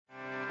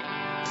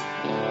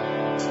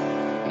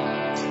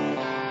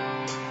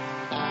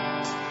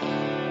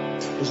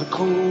There's a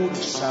code of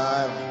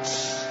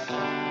silence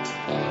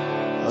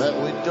that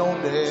we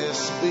don't dare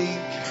speak.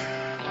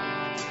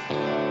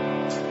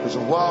 There's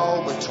a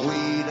wall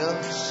between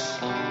us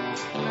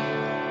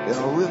and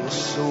a river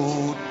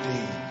so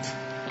deep.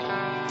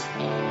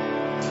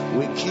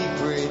 We keep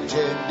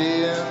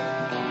pretending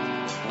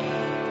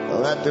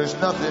that there's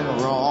nothing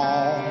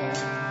wrong.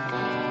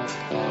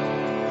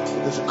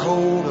 There's a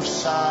code of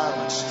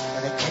silence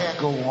and it can't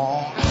go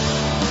on.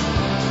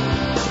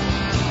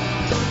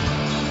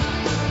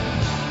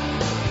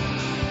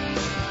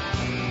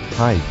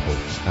 Hi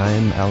folks,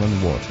 I'm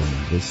Alan Watt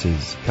and this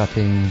is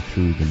Cutting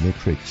Through the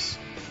Matrix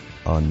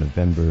on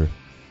November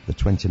the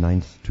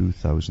 29th,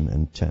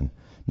 2010.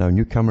 Now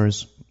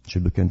newcomers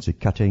should look into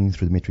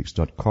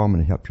cuttingthroughthematrix.com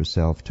and help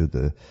yourself to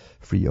the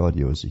free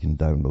audios you can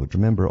download.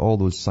 Remember, all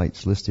those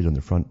sites listed on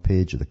the front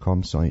page of the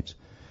com site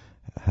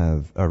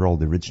are all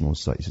the original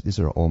sites. These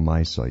are all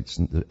my sites.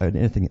 And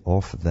anything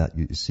off of that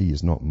you see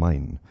is not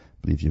mine,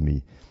 believe you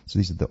me. So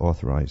these are the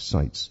authorized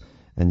sites.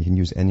 And you can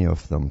use any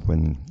of them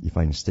when you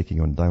find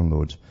sticking on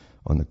download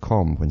on the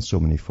com, when so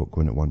many folk go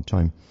in at one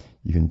time.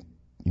 You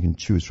can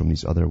choose from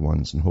these other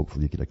ones and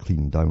hopefully get a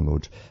clean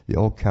download. They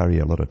all carry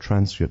a lot of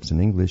transcripts in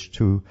English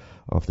too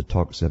of the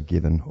talks I've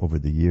given over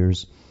the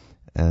years,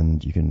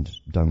 and you can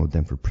download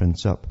them for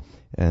print up.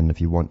 And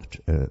if you want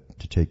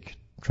to take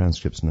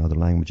transcripts in other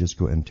languages,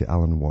 go into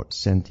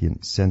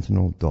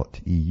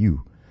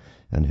alanwattsentientsentinel.eu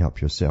and help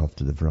yourself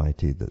to the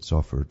variety that's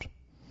offered.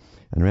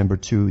 And remember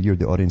too, you're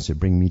the audience that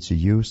bring me to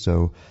you,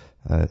 so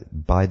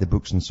buy the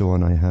books and so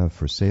on I have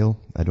for sale.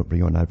 I don't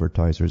bring on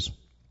advertisers.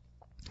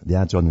 The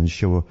ads on the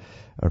show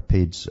are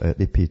paid,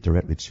 they pay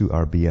directly to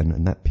RBN,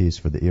 and that pays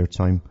for the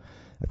airtime.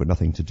 I've got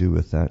nothing to do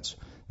with that.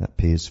 That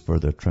pays for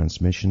the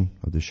transmission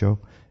of the show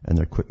and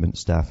their equipment,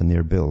 staff and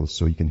their bills.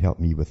 So you can help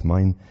me with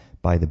mine.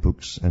 Buy the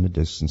books and the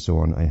discs and so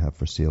on I have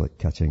for sale at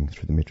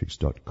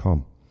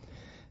cuttingthroughthematrix.com.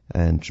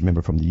 And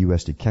remember, from the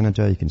US to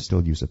Canada, you can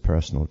still use a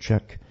personal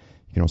check.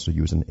 You can also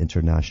use an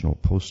international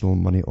postal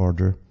money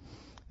order,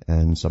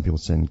 and some people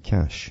send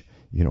cash.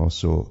 You can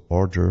also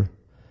order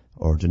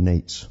or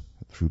donate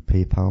through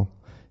PayPal.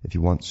 If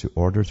you want to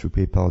order through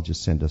PayPal,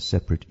 just send a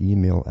separate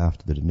email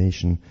after the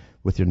donation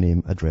with your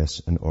name,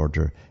 address, and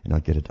order, and I'll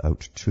get it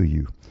out to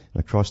you.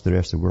 And across the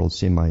rest of the world,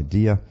 same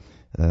idea.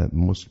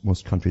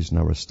 Most countries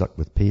now are stuck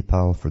with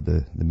PayPal for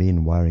the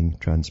main wiring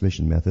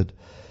transmission method.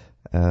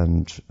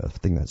 And I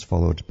think that's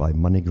followed by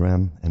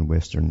MoneyGram and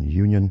Western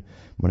Union.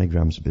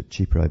 MoneyGram's a bit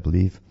cheaper, I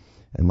believe.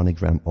 And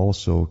MoneyGram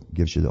also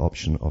gives you the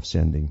option of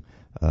sending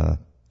a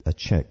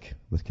check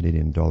with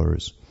Canadian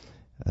dollars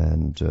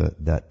and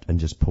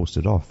just post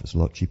it off. It's a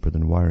lot cheaper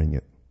than wiring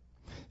it.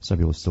 Some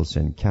people still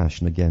send cash.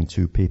 And again,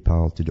 to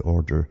PayPal to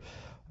order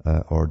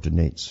or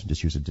donate.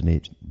 Just use a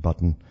donate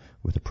button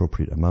with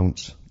appropriate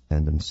amounts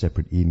and a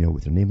separate email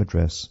with your name,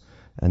 address,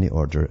 and the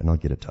order, and I'll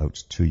get it out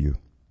to you.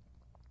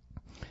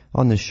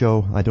 On the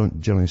show, I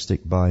don't generally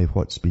stick by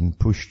what's been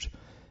pushed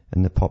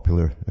in the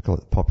popular, I call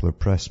it popular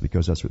press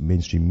because that's what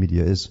mainstream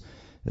media is.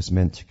 It's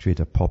meant to create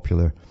a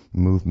popular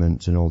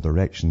movement in all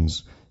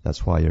directions.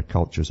 That's why your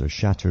cultures are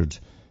shattered,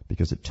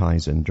 because it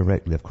ties in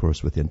directly, of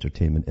course, with the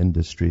entertainment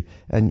industry.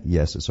 And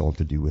yes, it's all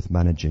to do with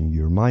managing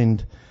your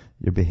mind,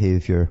 your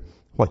behavior,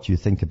 what you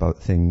think about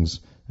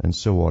things, and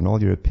so on.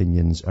 All your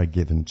opinions are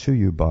given to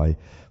you by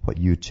what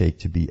you take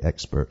to be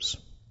experts.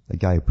 A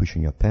guy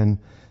pushing a pen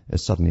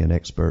is suddenly an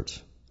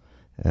expert,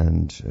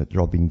 and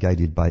they're all being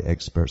guided by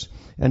experts.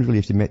 And really,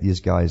 if you met these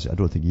guys, I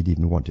don't think you'd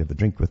even want to have a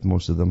drink with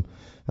most of them,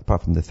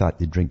 apart from the fact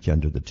they drink you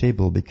under the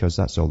table, because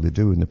that's all they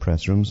do in the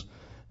press rooms.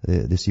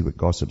 They see what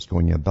gossip's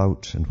going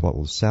about and what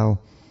will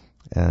sell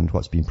and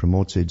what's being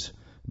promoted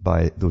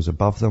by those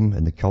above them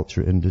in the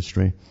culture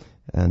industry,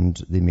 and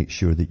they make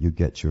sure that you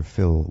get your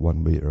fill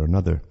one way or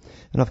another.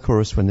 And of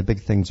course, when the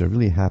big things are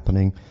really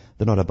happening,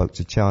 they're not about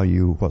to tell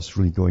you what's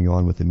really going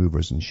on with the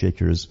movers and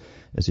shakers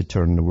as they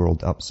turn the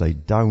world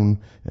upside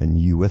down and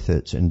you with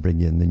it and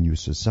bring in the new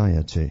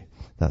society.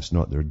 That's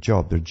not their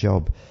job. Their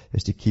job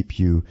is to keep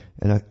you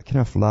in a kind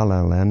of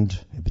la-la land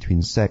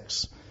between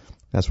sex.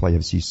 That's why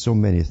you see so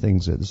many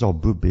things. There's all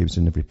boob babes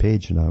in every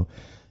page now.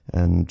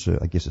 And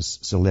I guess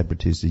it's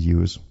celebrities they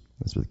use.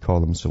 That's what they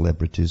call them,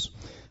 celebrities.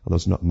 Although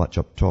there's not much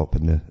up top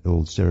in the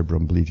old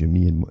cerebrum, believe you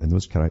me, in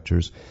those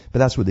characters. But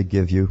that's what they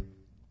give you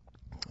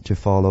to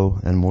follow,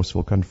 and most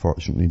folk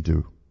unfortunately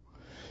do.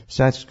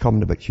 Sad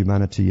comment about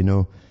humanity,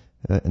 in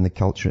the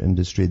culture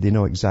industry. They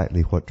know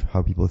exactly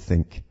how people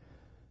think.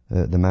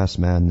 The mass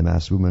man, the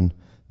mass woman,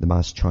 the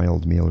mass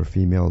child, male or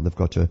female, they've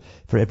got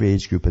for every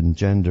age group and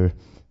gender,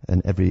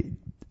 and every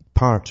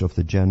part of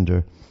the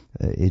gender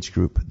age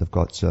group, they've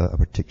got a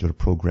particular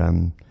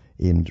program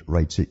aimed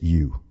right at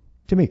you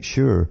to make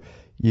sure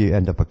you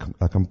end up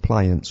a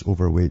compliant,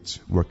 overweight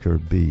worker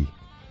bee.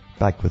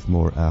 Back with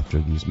more after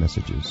these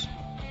messages.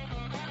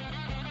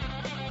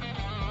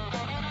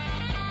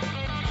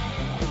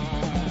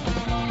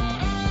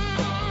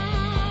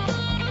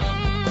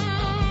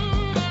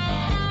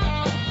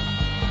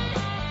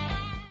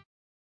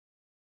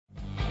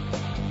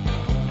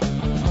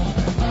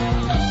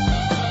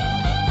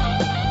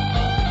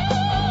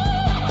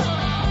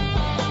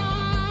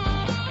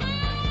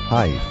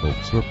 Hi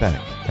folks, we're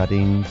back,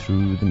 cutting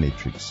through the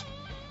matrix.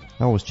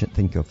 I always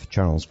think of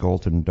Charles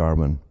Galton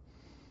Darwin,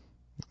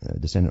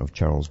 descendant of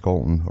Charles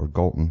Galton, or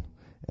Galton,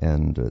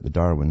 and the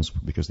Darwins,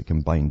 because they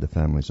combined the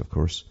families, of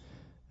course,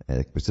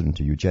 was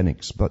into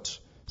eugenics, but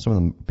some of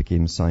them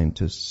became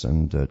scientists,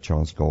 and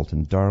Charles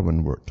Galton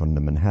Darwin worked on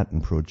the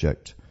Manhattan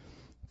Project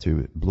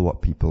to blow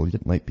up people. He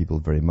didn't like people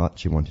very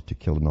much. He wanted to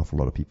kill an awful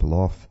lot of people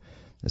off,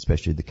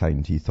 especially the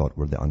kind he thought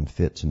were the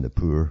unfit and the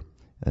poor,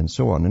 and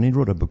so on. And he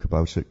wrote a book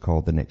about it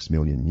called The Next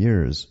Million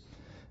Years.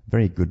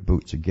 Very good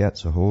book to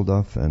get a hold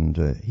of, and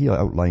he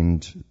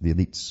outlined the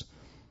elite's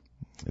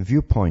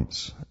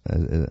viewpoints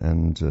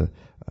and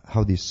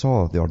how they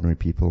saw the ordinary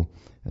people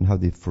and how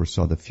they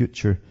foresaw the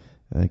future,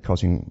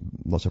 causing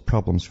lots of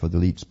problems for the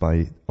elites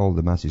by all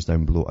the masses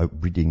down below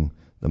outbreeding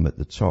them at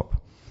the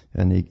top.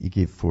 And he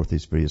gave forth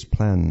his various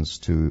plans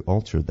to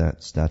alter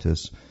that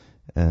status,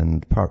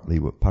 and part of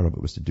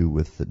it was to do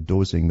with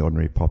dosing the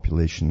ordinary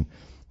population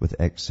with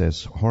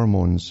excess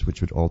hormones, which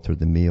would alter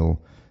the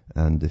male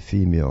and the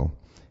female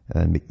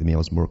and make the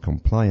males more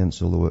compliant,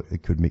 although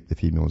it could make the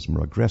females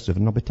more aggressive.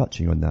 And I'll be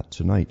touching on that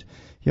tonight.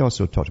 He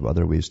also talked about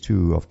other ways,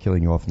 too, of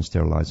killing off and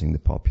sterilizing the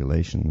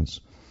populations.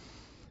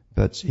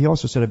 But he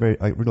also said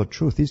a real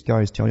truth. These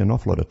guys tell you an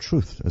awful lot of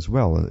truth as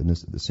well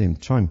at the same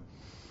time,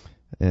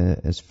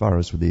 as far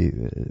as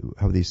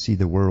how they see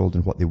the world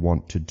and what they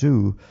want to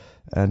do.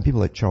 And people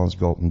like Charles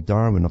Galton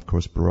Darwin, of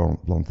course, belong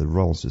to the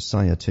Royal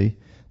Society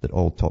that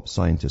all top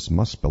scientists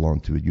must belong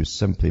to. You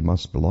simply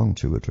must belong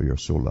to it, or you're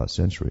sold last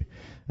century.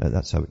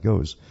 That's how it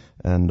goes.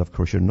 And of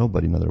course, you're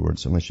nobody, in other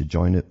words, unless you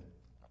join it.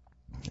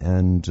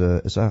 And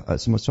it's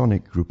a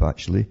Masonic group,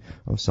 actually,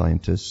 of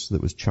scientists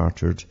that was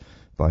chartered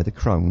by the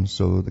Crown.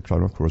 So the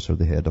Crown, of course, are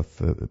the head of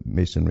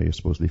Masonry,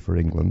 supposedly, for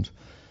England.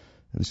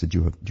 At least the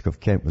Duke of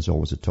Kent was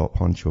always the top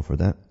honcho for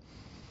that.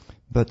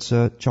 But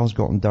Charles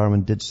Galton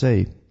Darwin did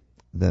say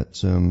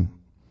that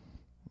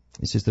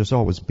he says there's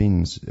always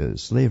been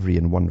slavery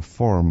in one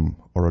form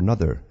or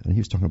another. And he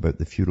was talking about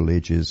the feudal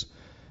ages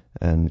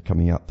and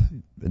coming up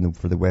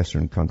for the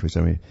Western countries,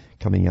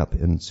 coming up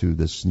into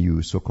this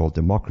new so-called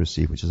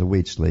democracy, which is a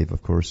wage slave,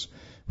 of course,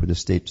 where the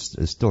state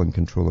is still in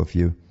control of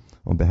you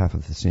on behalf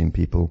of the same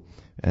people,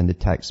 and they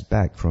tax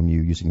back from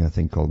you using a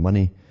thing called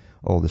money,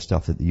 all the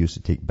stuff that they used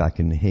to take back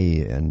in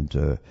hay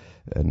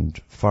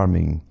and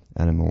farming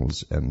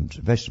animals and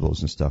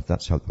vegetables and stuff.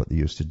 That's what they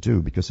used to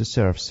do, because the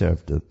serfs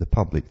served the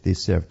public. They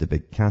served the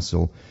big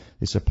castle.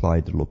 They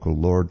supplied the local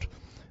lord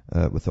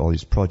with all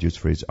his produce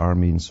for his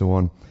army and so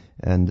on.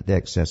 And the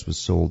excess was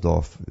sold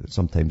off,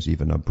 sometimes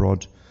even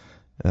abroad,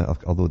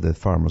 although the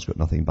farmers got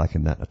nothing back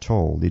in that at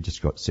all. They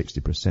just got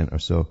 60% or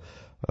so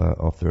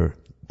of their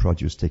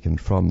produce taken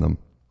from them.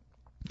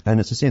 And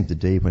it's the same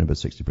today when about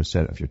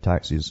 60% of your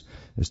taxes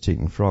is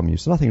taken from you.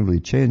 So nothing really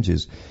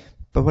changes.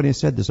 But when he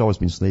said there's always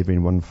been slavery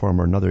in one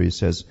form or another, he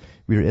says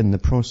we're in the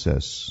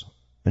process.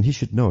 And he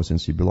should know,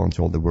 since he belonged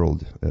to all the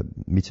world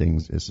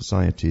meetings,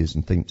 societies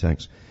and think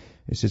tanks.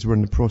 He says we're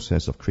in the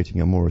process of creating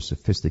a more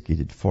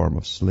sophisticated form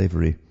of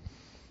slavery.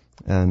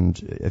 And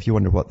if you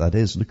wonder what that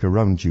is, look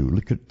around you.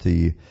 Look at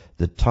the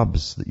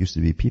tubs that used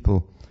to be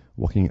people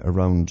walking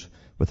around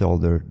with all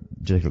their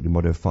genetically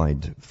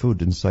modified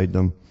food inside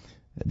them.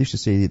 They used to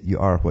say that you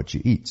are what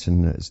you eat,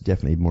 and it's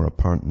definitely more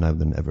apparent now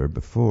than ever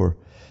before,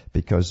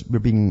 because we're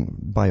being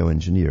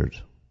bioengineered.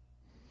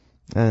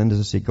 And as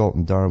I say,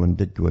 Galton Darwin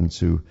did go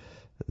into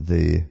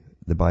the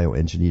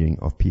bioengineering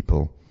of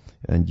people,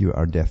 and you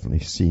are definitely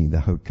seeing the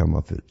outcome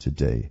of it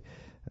today.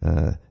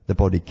 The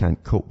body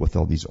can't cope with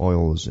all these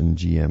oils and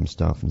GM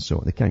stuff and so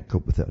on. They can't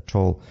cope with it at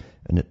all,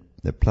 and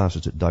it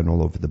plasters it down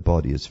all over the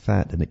body as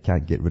fat, and it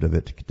can't get rid of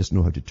it. It doesn't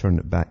know how to turn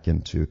it back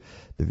into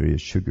the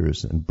various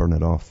sugars and burn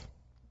it off.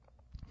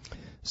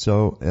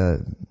 So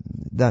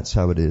that's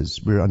how it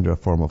is. We're under a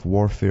form of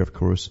warfare, of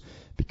course,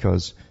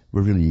 because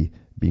we're really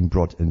being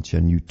brought into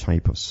a new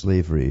type of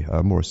slavery,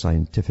 a more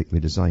scientifically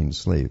designed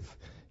slave,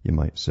 you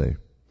might say.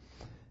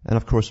 And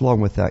of course,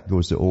 along with that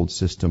goes the old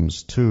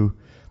systems too.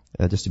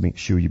 Just to make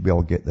sure we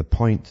all get the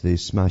point, they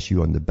smash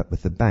you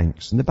with the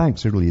banks. And the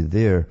banks are really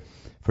there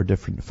for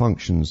different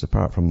functions,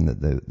 apart from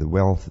the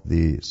wealth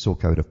they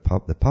soak out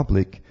of the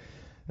public.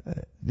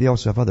 They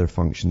also have other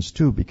functions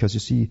too, because you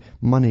see,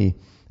 money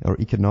or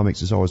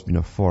economics has always been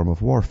a form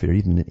of warfare,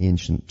 even in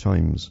ancient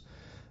times.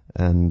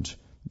 And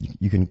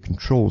you can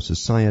control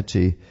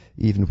society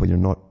even when you're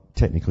not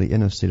technically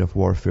in a state of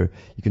warfare.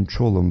 You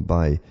control them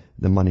by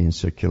the money in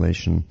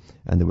circulation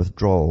and the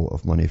withdrawal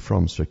of money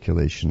from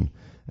circulation.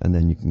 And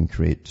then you can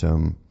create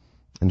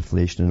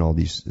inflation and all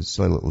these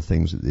silly little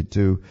things that they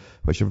do,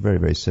 which are very,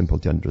 very simple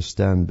to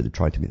understand, but they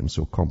try to make them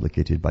so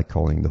complicated by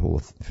calling the whole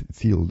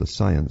field the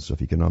science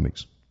of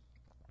economics.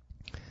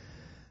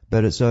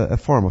 But it's a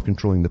form of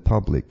controlling the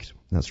public.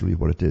 That's really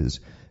what it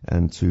is.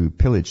 And to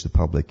pillage the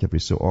public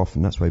every so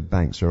often. That's why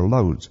banks are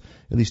allowed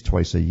at least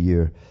twice a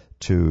year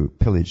to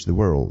pillage the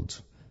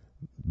world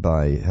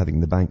by having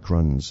the bank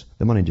runs.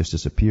 The money just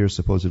disappears,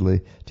 supposedly,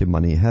 to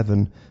money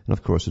heaven. And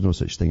of course, there's no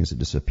such thing as a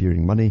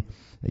disappearing money.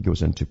 It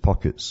goes into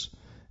pockets.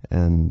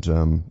 And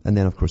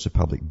then, of course, the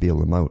public bail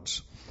them out.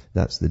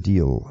 That's the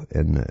deal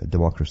in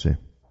democracy.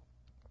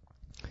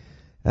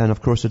 And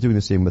of course, they're doing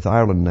the same with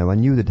Ireland now. I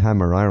knew they'd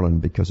hammer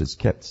Ireland because it's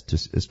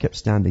kept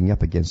standing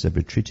up against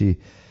every treaty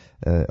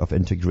of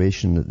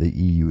integration that the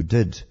EU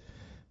did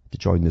to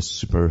join this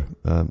super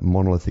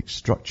monolithic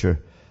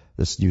structure,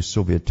 this new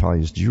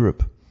Sovietized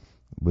Europe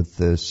with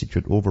the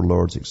secret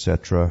overlords,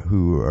 etc.,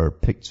 who are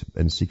picked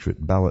in secret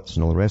ballots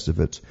and all the rest of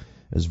it,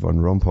 as Van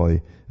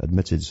Rompuy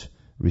admitted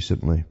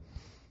recently.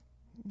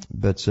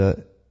 But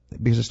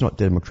because it's not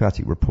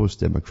democratic, we're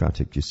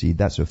post-democratic, you see,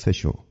 that's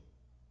official.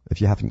 If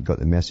you haven't got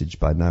the message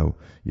by now,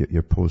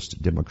 you're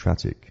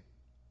post-democratic.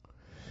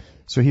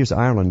 So here's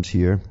Ireland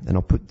here, and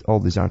I'll put all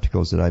these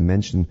articles that I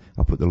mentioned,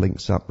 I'll put the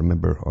links up,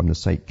 remember, on the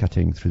site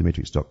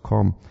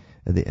cuttingthroughthematrix.com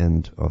at the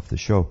end of the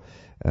show.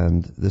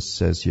 And this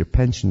says here,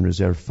 pension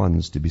reserve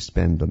funds to be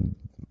spent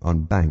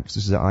on banks.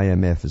 This is the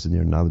IMF, is in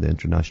there now, the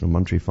International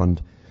Monetary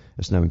Fund.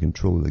 It's now in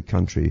control of the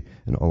country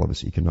and all of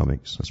its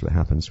economics. That's what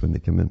happens when they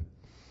come in.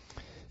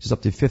 It's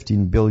up to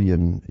 15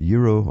 billion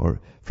euro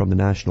or from the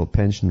National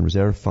Pension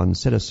Reserve Fund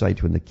set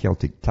aside when the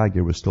Celtic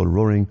Tiger was still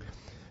roaring.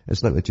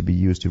 It's likely to be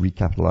used to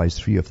recapitalise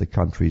 3 of the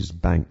country's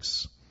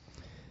banks.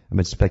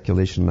 Amid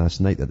speculation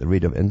last night that the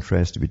rate of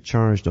interest to be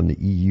charged on the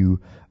EU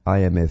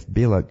IMF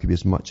bailout could be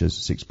as much as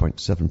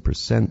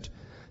 6.7%.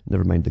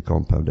 Never mind the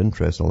compound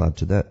interest, I'll add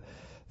to that.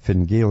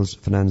 Fine Gael's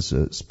finance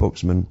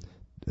spokesman,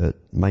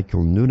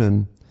 Michael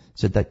Noonan,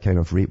 said that kind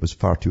of rate was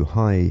far too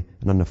high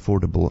and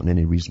unaffordable in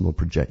any reasonable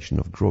projection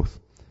of growth.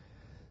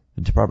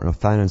 The Department of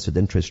Finance said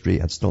the interest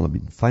rate had still not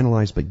been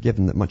finalised, but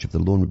given that much of the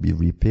loan would be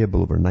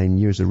repayable over 9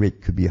 years, the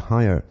rate could be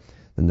higher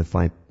than the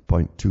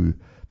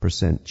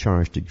 5.2%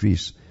 charged to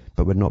Greece,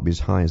 but would not be as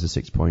high as the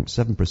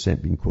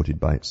 6.7% being quoted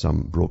by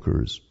some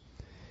brokers.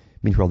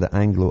 Meanwhile, the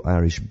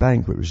Anglo-Irish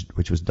Bank,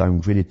 which was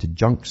downgraded to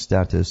junk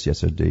status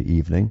yesterday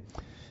evening,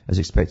 is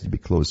expected to be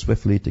closed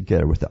swiftly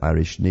together with the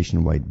Irish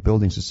Nationwide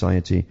Building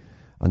Society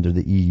under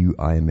the EU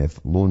IMF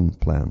loan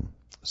plan.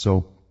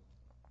 So,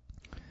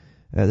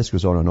 this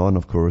goes on,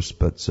 of course,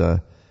 but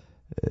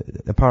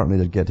apparently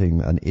they're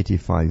getting an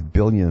 85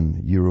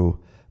 billion euro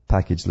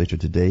package later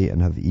today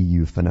and have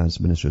EU finance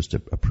ministers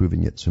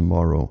approving it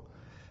tomorrow.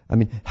 I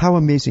mean, how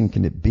amazing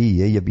can it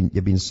be? Eh?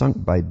 You've been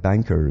sunk by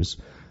bankers.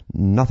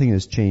 Nothing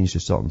has changed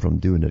to stop them from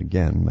doing it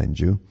again, mind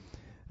you.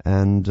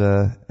 And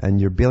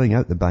you're bailing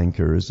out the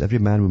bankers. Every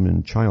man, woman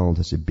and child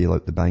has to bail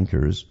out the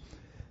bankers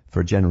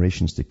for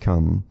generations to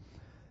come.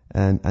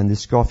 And they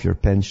scoff your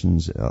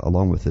pensions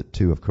along with it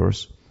too, of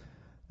course.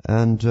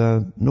 And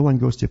no one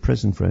goes to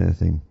prison for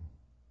anything.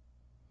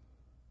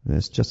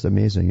 It's just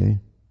amazing, eh?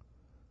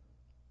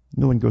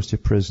 No one goes to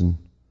prison.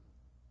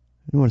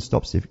 No one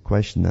stops to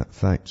question that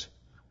fact.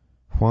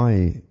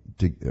 Why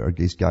are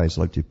these guys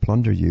allowed to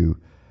plunder you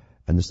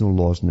and there's no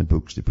laws in the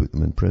books to put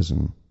them in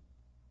prison?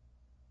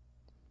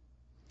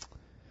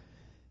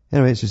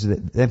 Anyway, it's just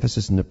the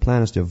emphasis in the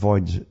plan is to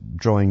avoid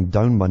drawing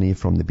down money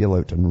from the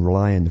bailout and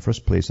rely in the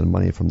first place on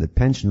money from the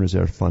pension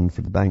reserve fund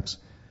for the banks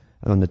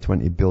and on the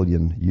 20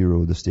 billion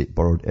euro the state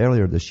borrowed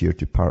earlier this year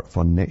to part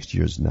fund next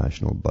year's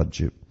national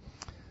budget.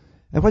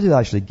 And what did they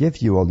actually give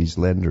you, all these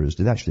lenders?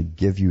 Did they actually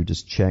give you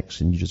just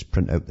checks and you just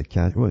print out the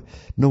cash? Well,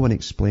 no one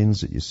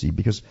explains it, you see,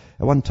 because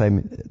at one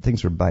time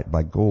things were backed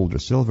by gold or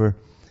silver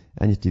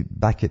and you had to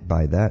back it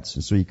by that.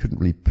 And so you couldn't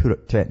really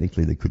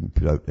technically they couldn't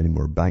put out any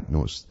more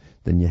banknotes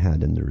than you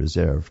had in the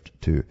reserve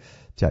to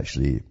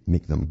actually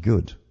make them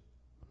good.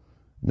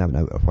 Now,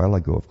 a while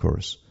ago, of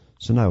course.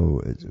 So now,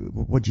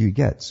 what do you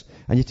get?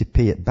 And you have to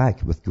pay it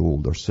back with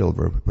gold or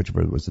silver,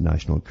 whichever was the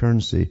national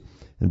currency.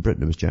 In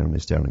Britain, it was generally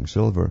sterling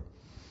silver.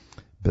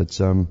 But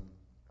if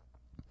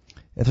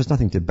there's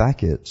nothing to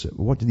back it,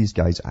 what do these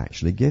guys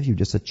actually give you?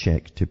 Just a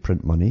check to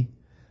print money,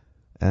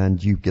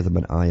 and you give them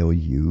an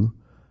IOU,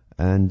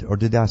 or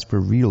did they ask for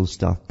real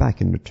stuff back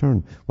in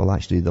return? Well,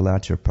 actually, the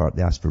latter part,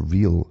 they ask for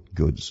real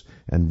goods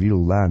and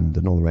real land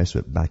and all the rest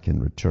of it back in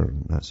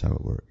return. That's how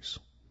it works.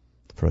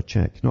 For a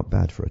check. Not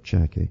bad for a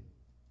check, eh?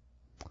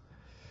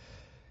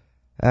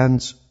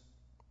 And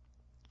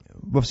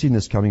we've seen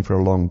this coming for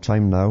a long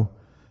time now,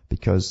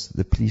 because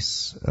the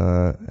police,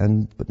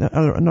 in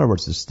other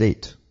words, the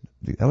state,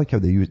 I like how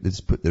they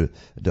just put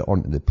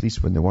onto the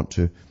police when they want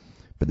to,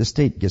 but the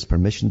state gives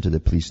permission to the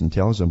police and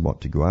tells them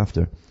what to go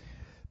after.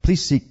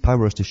 Police seek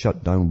powers to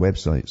shut down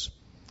websites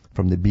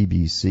from the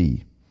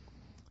BBC.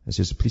 It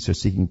says the police are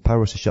seeking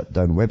powers to shut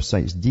down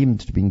websites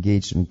deemed to be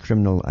engaged in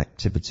criminal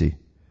activity.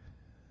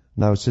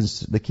 Now,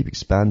 since they keep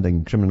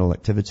expanding criminal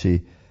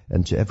activity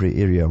into every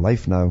area of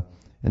life now,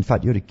 in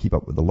fact, you ought to keep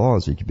up with the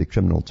laws. You could be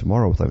criminal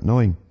tomorrow without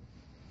knowing.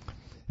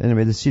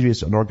 Anyway, the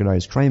Serious and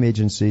Organised Crime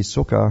Agency,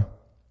 SOCA,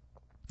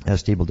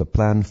 has tabled a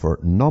plan for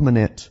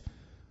Nominet,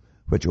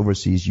 which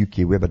oversees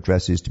UK web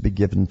addresses to be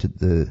given to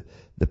the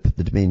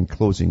domain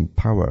closing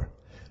power.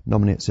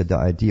 Nominet said the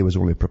idea was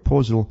only a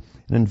proposal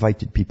and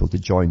invited people to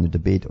join the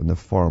debate on the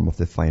form of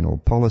the final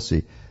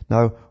policy.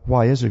 Now,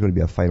 why is there going to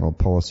be a final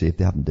policy if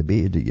they haven't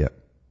debated it yet?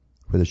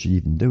 Whether they should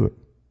even do it?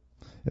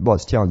 Well,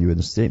 it's telling you in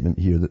the statement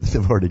here that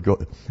they've already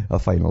got a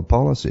final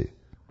policy,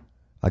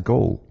 a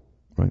goal,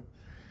 right?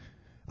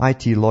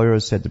 IT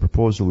lawyers said the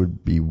proposal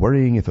would be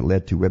worrying if it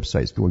led to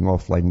websites going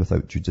offline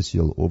without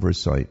judicial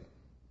oversight.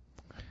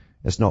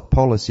 It's not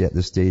policy at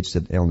this stage,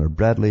 said Eleanor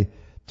Bradley,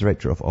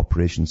 Director of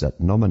Operations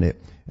at Nominate.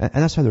 And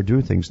that's how they're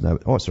doing things now.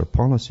 Oh, it's their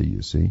policy,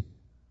 you see.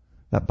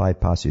 That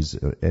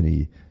bypasses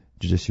any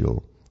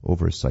judicial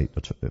oversight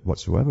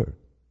whatsoever.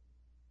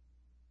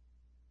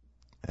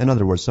 In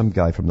other words, some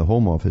guy from the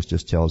Home Office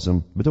just tells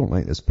them, we don't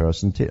like this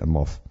person, take them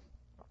off.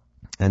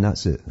 And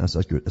that's it. That's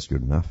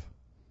good enough.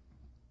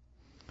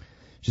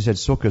 She said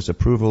Soka's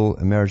approval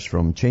emerged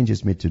from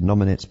changes made to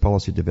Nominate's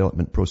policy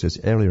development process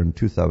earlier in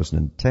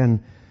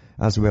 2010,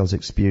 as well as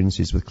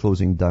experiences with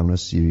closing down a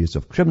series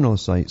of criminal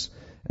sites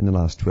in the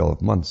last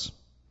 12 months.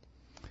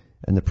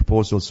 In the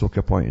proposal,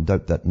 Soka pointed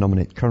out that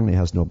Nominate currently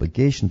has no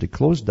obligation to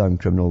close down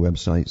criminal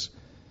websites.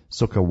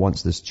 Soka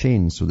wants this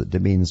changed so that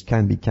domains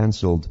can be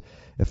cancelled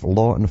if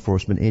law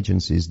enforcement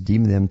agencies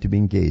deem them to be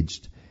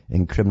engaged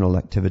in criminal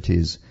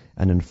activities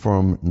and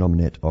inform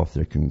Nominate of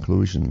their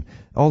conclusion.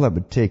 All that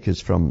would take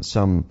is from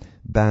some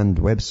banned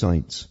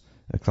websites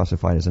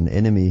classified as an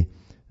enemy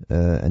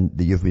and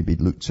that you've maybe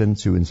looked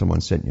into and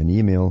someone sent you an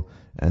email,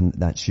 and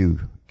that's you,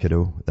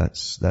 kiddo.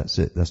 That's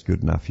it. That's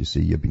good enough. You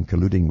see, you've been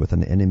colluding with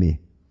an enemy.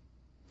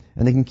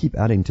 And they can keep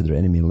adding to their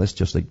enemy list,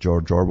 just like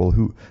George Orwell.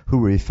 Who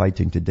were we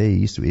fighting today?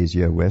 East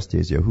Asia, West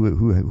Asia.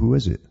 Who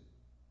is it?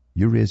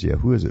 Eurasia.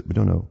 Who is it? We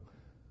don't know.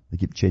 They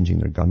keep changing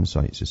their gun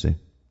sites, you see.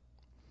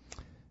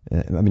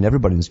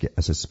 Everybody's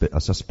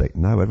a suspect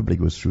now. Everybody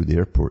goes through the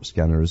airport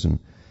scanners and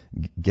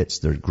gets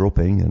their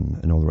groping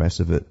and all the rest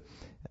of it.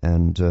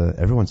 And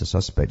everyone's a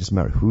suspect. It doesn't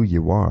matter who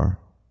you are.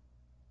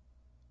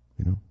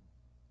 You know.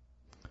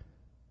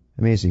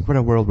 Amazing. What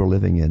a world we're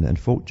living in. And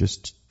folk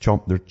just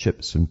chomp their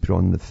chips and put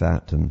on the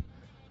fat and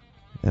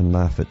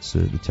laugh at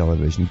the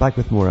television. Back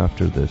with more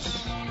after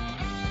this.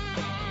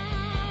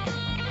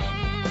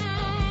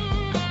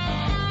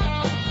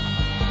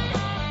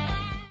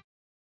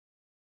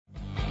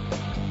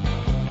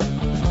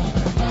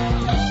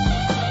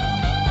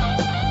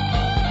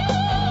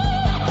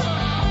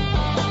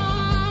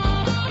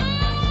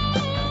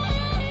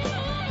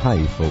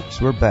 Hi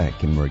folks, we're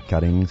back and we're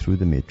cutting through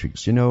the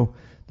matrix. You know,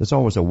 there's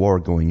always a war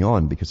going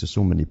on because there's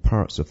so many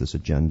parts of this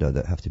agenda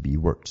that have to be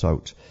worked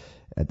out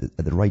at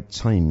the right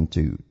time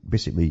to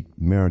basically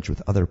merge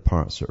with other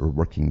parts that are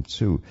working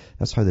too.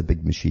 That's how the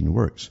big machine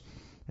works.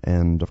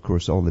 And of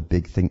course all the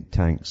big think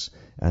tanks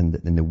and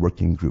the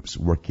working groups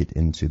work it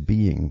into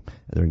being.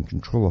 They're in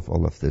control of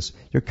all of this.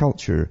 Your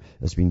culture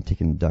has been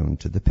taken down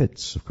to the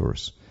pits, of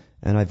course.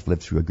 And I've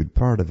lived through a good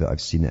part of it.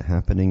 I've seen it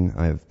happening.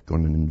 I've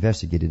gone and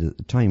investigated at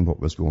the time what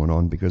was going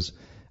on because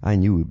I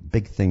knew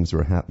big things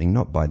were happening,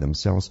 not by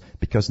themselves,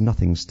 because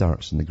nothing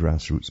starts in the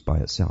grassroots by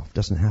itself. It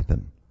doesn't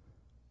happen.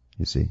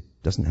 You see,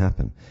 it doesn't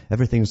happen.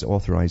 Everything's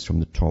authorized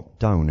from the top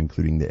down,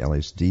 including the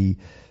LSD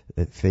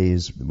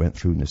phase that went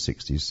through in the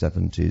 60s,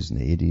 70s, and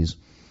the 80s.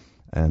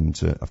 And,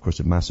 of course,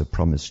 a massive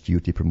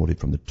promiscuity promoted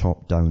from the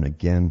top down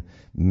again.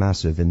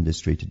 Massive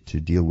industry to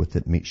deal with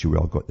it, make sure we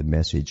all got the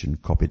message and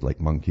copied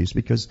like monkeys,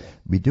 because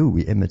we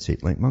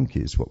imitate like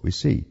monkeys what we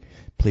see.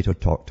 Plato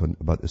talked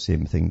about the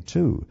same thing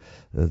too,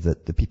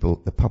 that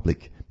the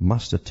public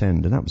must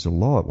attend, and that was a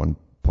law at one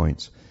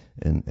point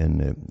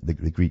in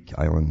the Greek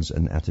islands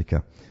in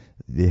Attica.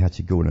 They had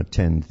to go and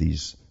attend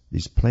these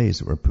plays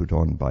that were put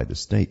on by the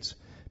state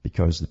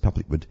because the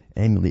public would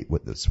emulate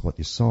what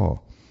they saw.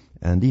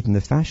 And even the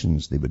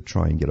fashions they would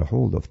try and get a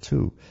hold of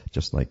too,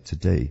 just like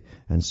today.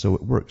 And so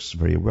it works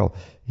very well.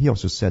 He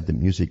also said that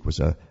music was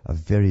a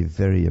very,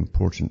 very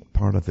important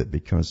part of it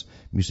because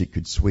music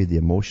could sway the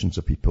emotions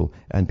of people.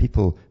 And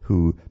people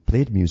who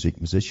played music,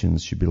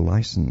 musicians, should be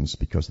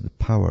licensed because of the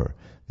power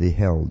they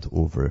held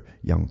over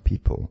young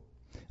people.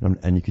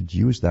 And you could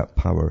use that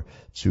power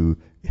to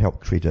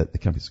help create the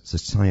kind of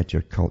society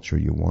or culture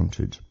you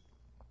wanted.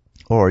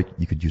 Or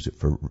you could use it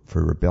for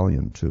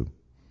rebellion too.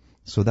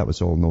 So that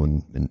was all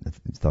known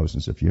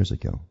thousands of years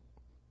ago.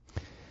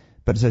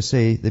 But as I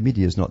say, the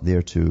media is not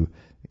there to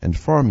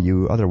inform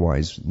you.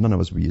 Otherwise, none of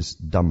us would be as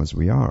dumb as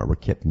we are. We're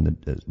kept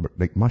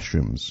like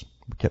mushrooms.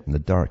 We're kept in the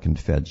dark and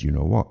fed you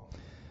know what.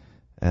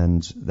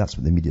 And that's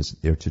what the media is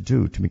there to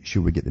do, to make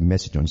sure we get the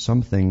message on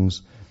some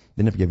things.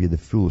 They never give you the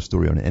full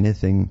story on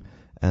anything.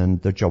 And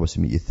their job is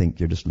to make you think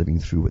you're just living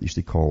through what they used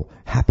to call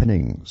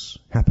happenings.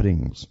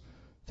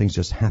 Things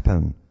just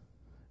happen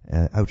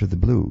out of the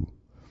blue.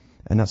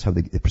 And that's how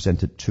they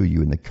present it to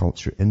you in the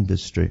culture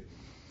industry.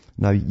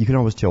 Now, you can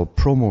always tell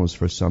promos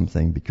for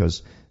something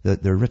because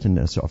they're written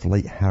in a sort of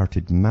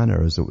light-hearted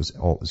manner as though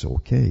all was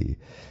okay.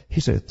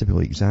 Here's a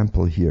typical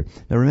example here.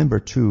 Now, remember,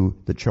 too,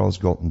 that Charles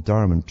Galton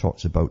Darwin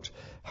talks about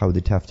how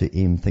they'd have to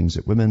aim things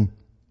at women,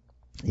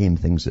 aim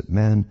things at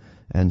men,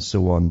 and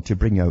so on, to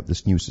bring out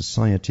this new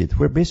society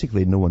where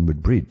basically no one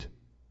would breed.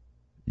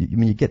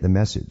 You get the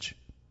message.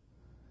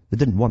 They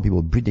didn't want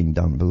people breeding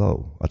down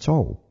below at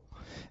all.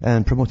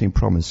 And promoting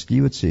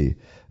promiscuity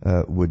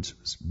would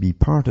be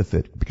part of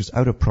it, because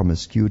out of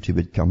promiscuity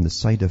would come the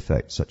side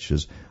effects such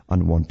as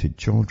unwanted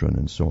children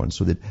and so on.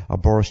 So that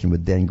abortion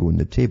would then go on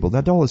the table.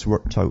 That always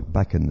worked out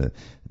back in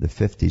the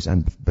 50s,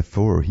 and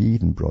before he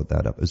even brought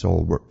that up, it was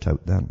all worked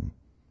out then.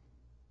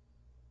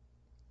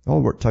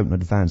 All worked out in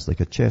advance, like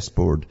a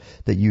chessboard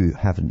that you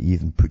haven't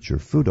even put your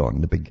foot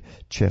on, the big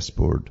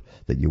chessboard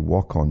that you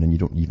walk on and you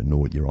don't even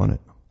know you're on it.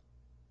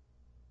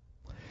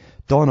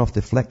 Dawn of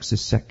the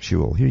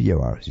flexisexual. Here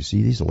you are. You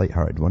see, these are a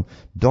light-hearted one.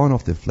 Dawn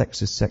of the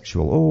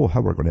flexisexual. Oh,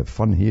 how we're going to have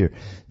fun here.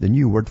 The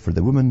new word for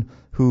the woman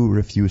who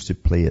refused to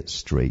play it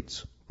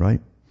straight,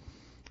 right?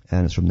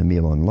 And it's from the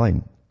Mail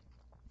Online.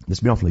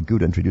 It's been awfully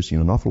good introducing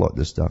an awful lot of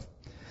this stuff.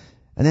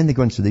 And then they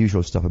go into the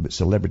usual stuff about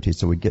celebrities,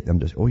 so we get them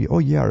to, oh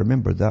yeah, I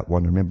remember that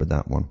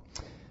one.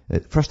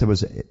 First there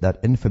was that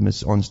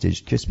infamous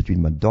onstage kiss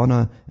between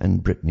Madonna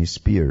and Britney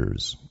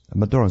Spears. And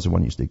Madonna's the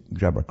one who used to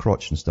grab her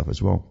crotch and stuff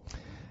as well.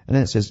 And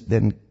then it says,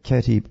 then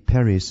Katy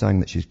Perry sang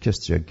that she's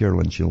kissed a girl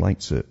and she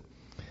likes it.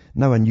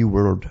 Now a new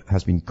word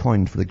has been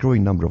coined for the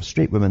growing number of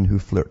straight women who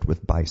flirt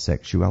with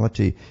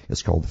bisexuality.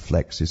 It's called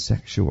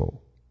flexisexual.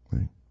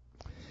 Right?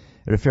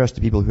 It refers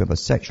to people who have a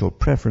sexual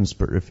preference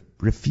but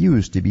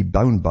refuse to be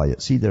bound by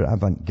it. See, they're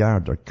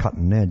avant-garde, they're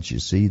cutting edge, you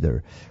see,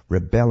 they're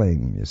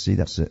rebelling. You see,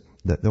 that's it.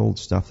 The old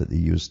stuff that they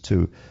used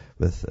too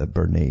with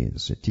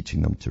Bernays,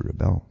 teaching them to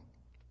rebel.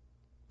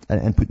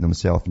 And putting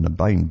themselves in a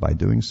bind by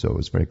doing so.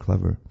 It's very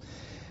clever.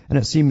 And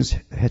it seems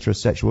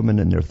heterosexual women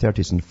in their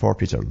 30s and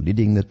 40s are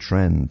leading the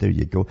trend. There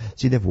you go.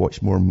 See, they've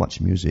watched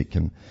much music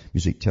and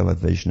music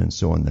television and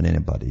so on than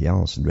anybody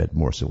else, and read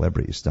more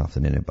celebrity stuff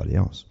than anybody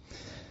else.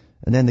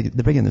 And then they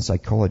bring in the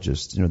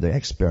psychologist, the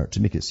expert,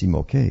 to make it seem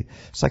okay.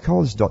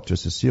 Psychologist Dr.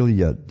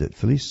 Cecilia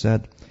Felice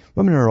said,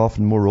 women are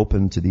often more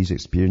open to these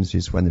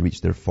experiences when they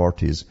reach their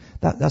 40s.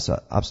 That's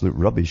absolute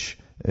rubbish.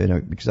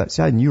 Because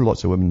I knew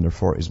lots of women in their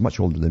 40s, much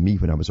older than me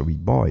when I was a wee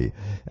boy,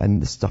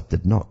 and the stuff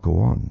did not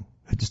go on.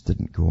 It just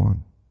didn't go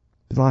on.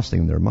 The last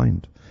thing in their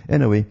mind.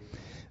 Anyway,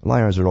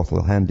 liars are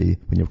awful handy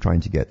when you're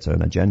trying to get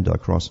an agenda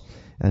across.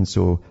 And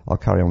so I'll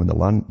carry on with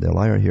the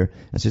liar here.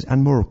 It says,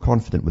 and more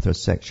confident with their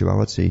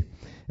sexuality.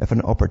 If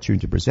an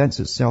opportunity presents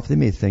itself, they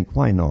may think,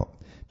 why not?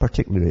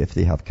 Particularly if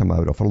they have come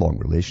out of a long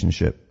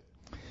relationship.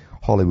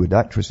 Hollywood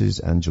actresses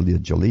Angelina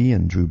Jolie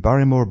and Drew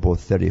Barrymore,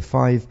 both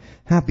 35,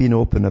 have been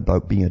open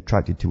about being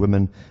attracted to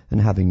women and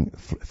having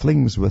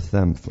flings with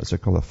them. It's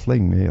called a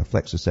fling, a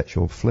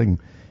flexosexual fling.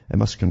 It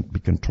must be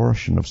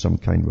contortion of some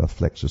kind with a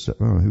flexosexual.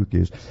 Oh, who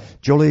cares?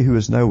 Jolie, who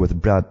is now with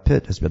Brad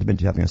Pitt, has been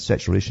having a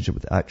sexual relationship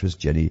with actress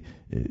Jenny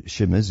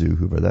Shimizu,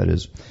 whoever that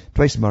is.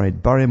 Twice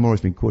married, Barrymore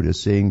has been quoted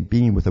as saying,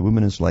 being with a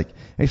woman is like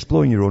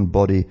exploring your own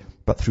body,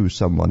 but through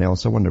someone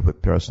else. I wonder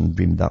what person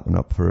dreamed that one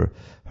up for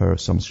her,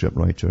 some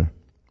scriptwriter.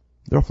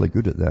 They're awfully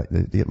good at that.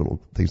 They get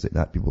little things like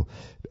that, people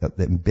that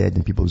embed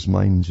in people's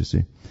minds, you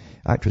see.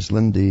 Actress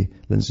Lindsay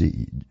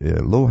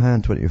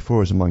Lohan,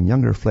 24, is among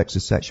younger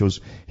flexisexuals.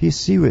 He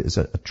see it as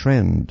a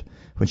trend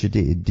when she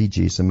dated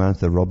DJ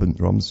Samantha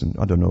Robinson.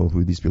 I don't know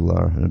who these people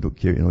are, and I don't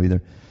care to know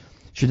either.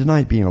 She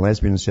denied being a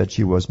lesbian and said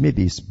she was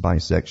maybe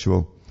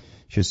bisexual.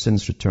 She has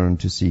since returned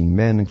to seeing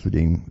men,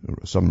 including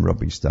some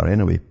rugby star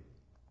anyway.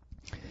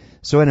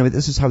 So anyway,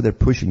 this is how they're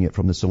pushing it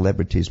from the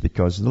celebrities,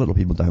 because the little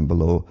people down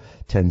below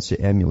tend to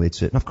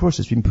emulate it. And of course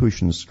it's been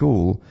pushed in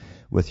school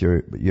with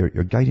your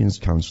guidance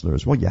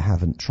counselors. Well, you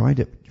haven't tried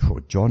it. Oh,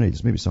 Johnny,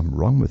 there's maybe something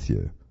wrong with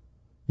you.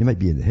 You might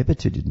be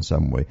inhibited in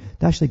some way.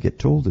 They actually get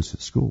told this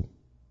at school.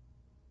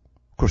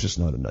 Of course it's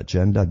not an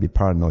agenda. I'd be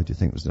paranoid to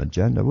think it was an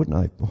agenda, wouldn't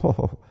I?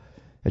 Oh,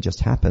 it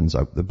just happens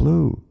out the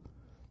blue.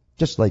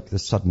 Just like the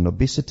sudden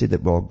obesity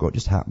that we all got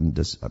just happened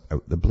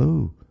out the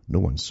blue. No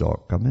one saw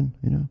it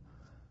coming,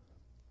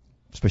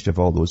 Especially of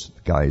all those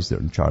guys that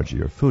are in charge of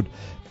your food.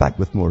 Back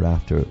with more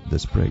after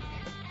this break.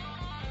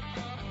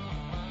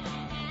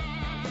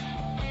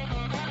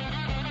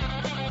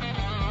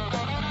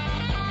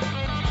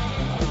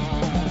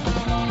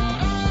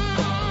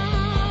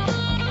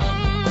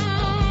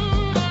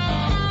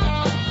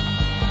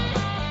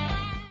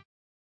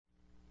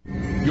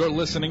 You're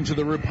listening to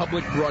the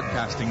Republic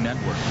Broadcasting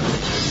Network,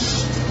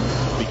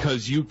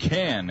 because you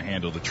can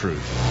handle the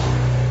truth.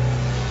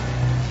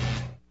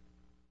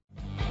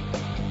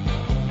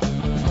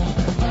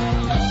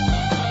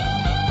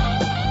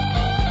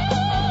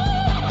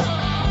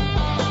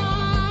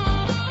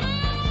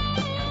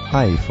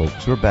 Hi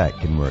folks, we're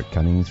back and we're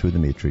cutting through the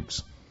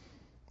matrix.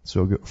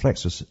 So we've got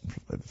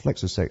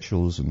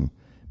flexosexuals and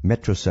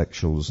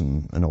metrosexuals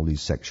and all these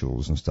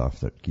sexuals and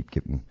stuff that keep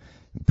getting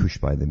pushed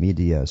by the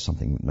media as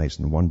something nice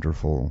and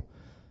wonderful.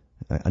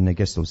 And I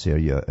guess they'll say, are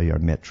you a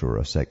metro or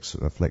a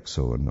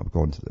flexo? And I've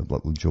gone to the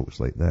little jokes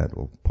like that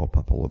will pop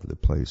up all over the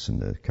place in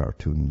the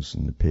cartoons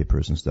and the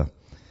papers and stuff.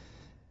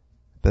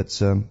 But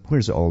where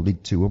does it all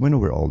lead to? Well, we know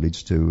where it all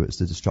leads to. It's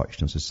the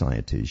destruction of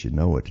societies.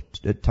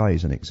 It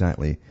ties in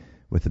exactly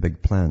with the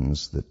big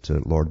plans that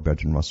Lord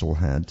Bertrand Russell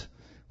had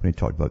when he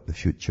talked about the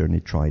future, and he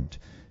tried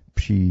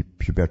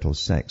pre-pubertal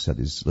sex at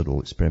his little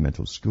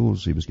experimental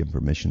schools he was given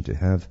permission to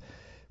have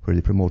where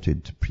they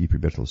promoted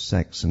prepubertal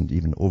sex and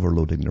even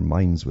overloading their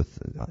minds with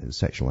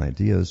sexual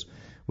ideas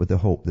with the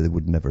hope that they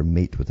would never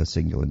mate with a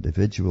single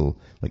individual,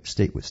 like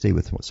stay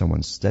with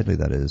someone steadily,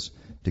 that is,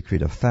 to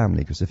create a family,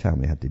 because the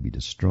family had to be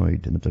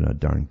destroyed, and they've done a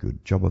darn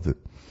good job of it.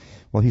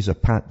 Well, here's a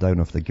pat down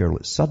of the girl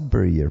at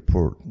Sudbury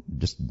Airport,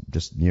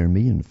 just near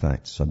me, in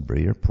fact,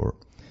 Sudbury Airport,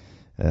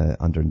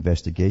 under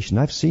investigation.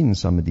 I've seen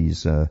some of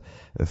these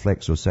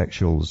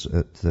flexosexuals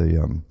at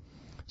the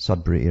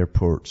Sudbury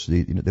Airports.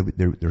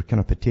 They're kind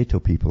of potato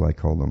people, I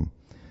call them,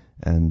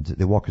 and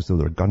they walk as though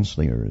they're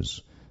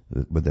gunslingers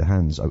with their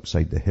hands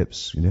outside the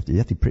hips. You have to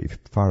be pretty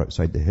far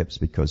outside the hips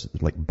because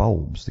they're like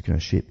bulbs. They're kind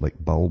of shaped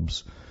like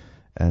bulbs,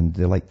 and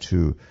they like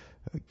to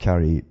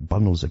carry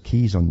bundles of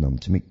keys on them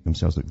to make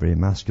themselves look very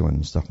masculine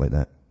and stuff like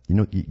that. You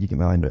know,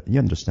 you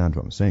understand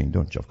what I'm saying,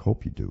 don't you? I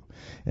hope you do.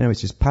 Anyway, it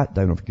says pat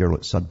down of a girl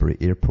at Sudbury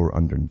Airport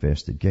under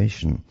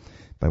investigation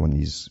by one of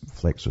these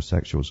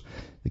flexosexuals.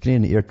 The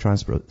Canadian Air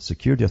Transport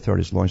Security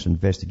Authorities launched an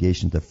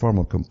investigation into a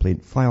formal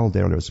complaint filed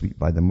earlier this week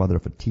by the mother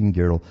of a teen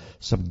girl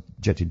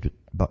subjected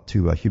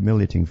to a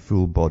humiliating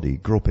full-body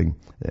groping.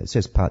 It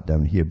says pat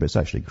down here, but it's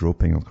actually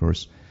groping, of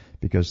course,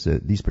 because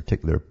these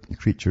particular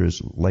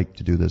creatures like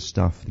to do this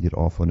stuff. They get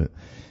off on it.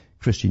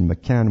 Christine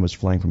McCann was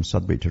flying from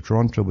Sudbury to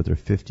Toronto with her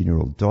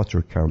 15-year-old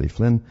daughter, Carly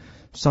Flynn,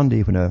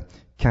 Sunday when a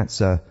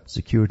CATSA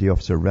security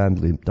officer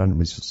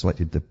randomly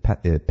selected the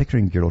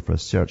Pickering girl for a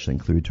search that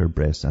included her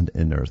breasts and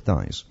inner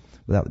thighs.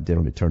 Well, that would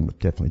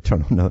definitely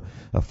turn on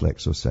a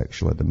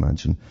flexosexual, I'd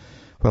imagine.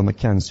 Well,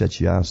 McCann said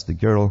she asked the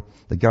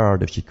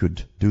guard, if she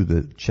could do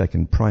the check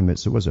in private.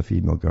 So it was a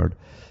female guard.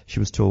 She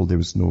was told there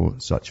was no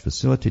such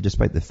facility,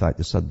 despite the fact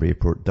the Sudbury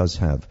Airport does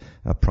have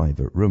a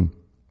private room.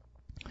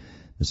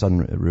 The Sun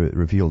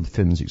revealed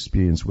Finn's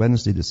experience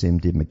Wednesday, the same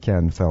day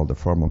McCann filed a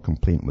formal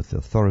complaint with the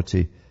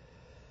authority.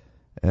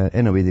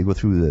 Anyway, they go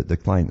through the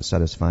client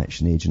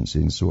satisfaction agency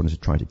and so on to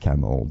try to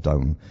calm it all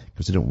down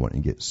because they don't want to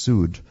get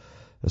sued.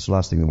 That's the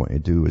last thing they want to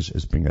do is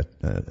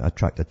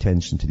attract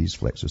attention to these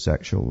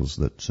flexosexuals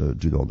that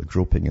do all the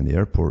groping in the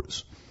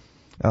airports.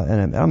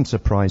 And I'm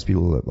surprised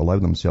people allow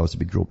themselves to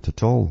be groped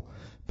at all.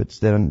 But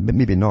then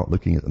maybe not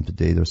looking at them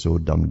today, they're so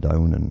dumbed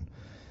down and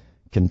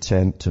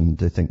content, and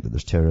they think that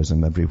there's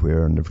terrorism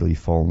everywhere, and they've really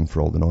fallen for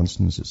all the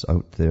nonsense that's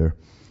out there.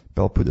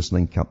 But I'll put this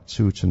link up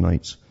too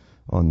tonight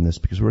on this,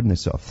 because we're in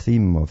this sort of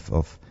theme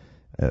of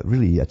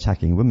really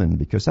attacking women,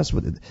 because that's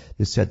what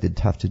they said they'd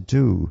have to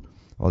do,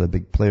 all the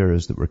big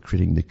players that were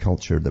creating the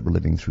culture that we're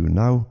living through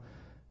now,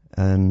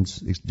 and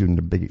doing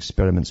the big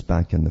experiments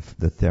back in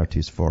the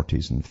 30s,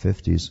 40s and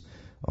 50s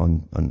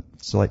on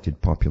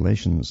selected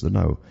populations.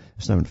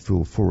 It's now in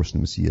full force,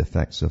 and we see the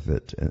effects of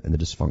it in the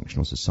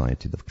dysfunctional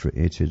society they've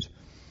created.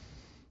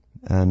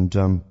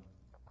 And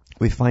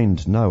we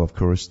find now, of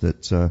course,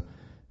 that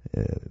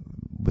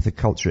with the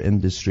culture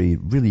industry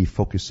really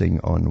focusing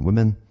on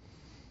women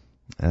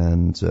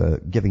and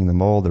giving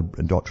them all their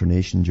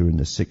indoctrination during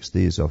the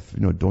 60s of,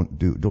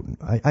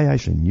 I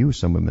actually knew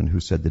some women who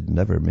said they'd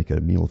never make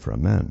a meal for a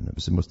man. It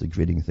was the most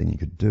degrading thing you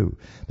could do.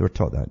 They were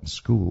taught that in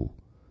school,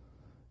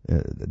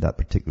 that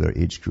particular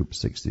age group,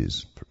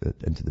 60s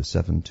into the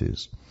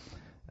 70s.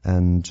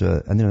 And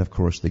then, of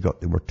course, they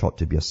were taught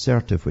to be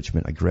assertive, which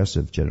meant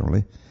aggressive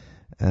generally.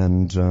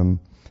 And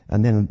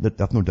then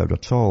I've no doubt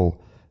at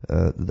all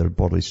their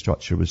bodily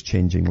structure was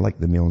changing like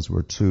the males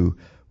were too,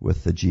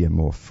 with the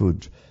GMO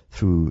food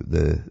through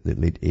the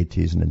late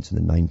 80s and into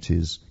the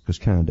 90s, because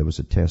Canada was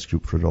a test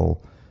group for it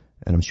all.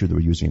 And I'm sure they were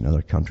using it in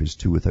other countries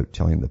too without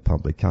telling the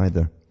public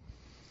either.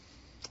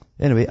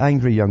 Anyway,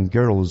 angry young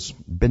girls,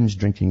 binge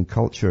drinking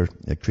culture,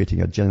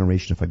 creating a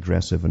generation of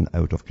aggressive and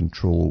out of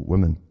control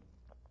women.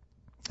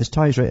 This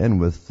ties right in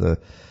with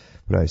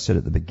what I said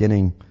at the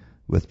beginning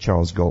with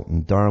Charles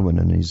Galton Darwin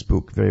and his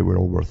book, very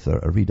well worth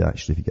a read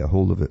actually if you get a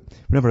hold of it.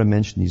 Whenever I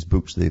mention these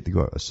books, they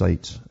got a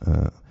site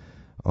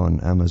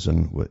on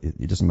Amazon.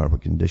 It doesn't matter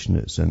what condition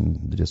it's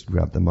in, they just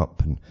grab them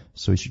up. And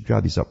so you should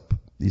grab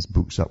these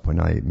books up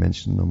when I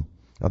mention them.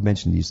 I've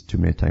mentioned these too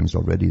many times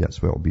already,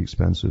 that's why it'll be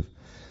expensive.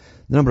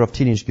 The number of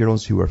teenage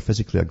girls who are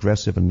physically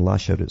aggressive and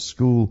lash out at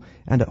school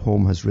and at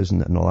home has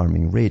risen at an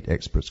alarming rate,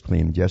 experts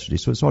claimed yesterday.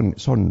 So it's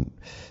on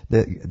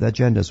the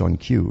agenda's on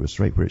cue. It's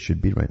right where it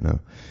should be right now.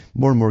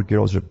 More and more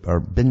girls are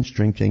binge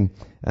drinking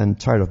and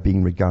tired of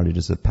being regarded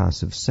as a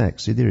passive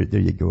sex. See, there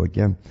you go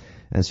again.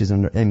 And it says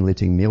they're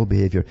emulating male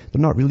behavior.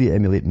 They're not really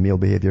emulating male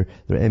behavior.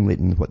 They're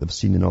emulating what they've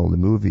seen in all the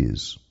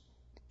movies.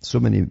 So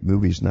many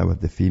movies now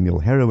have the female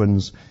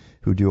heroines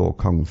who do all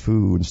kung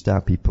fu and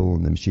stab people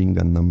and machine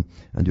gun them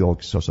and do all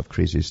sorts of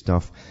crazy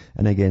stuff.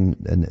 And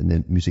again, in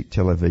the music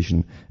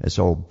television, it's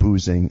all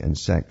boozing and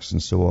sex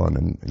and so on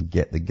and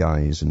get the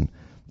guys and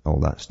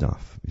all that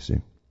stuff, you see.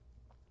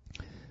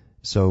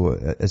 So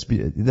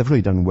they've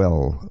really done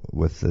well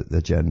with the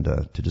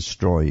agenda to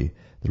destroy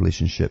the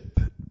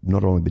relationship,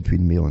 not only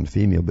between male and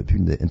female, but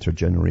between the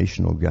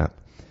intergenerational gap,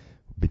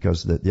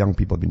 because the young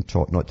people have been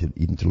taught not to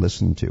even to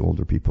listen to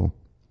older people.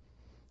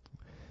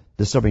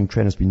 The disturbing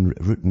trend has been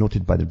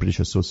noted by the British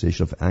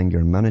Association of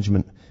Anger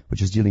Management,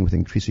 which is dealing with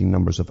increasing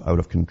numbers of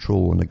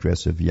out-of-control and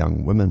aggressive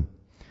young women.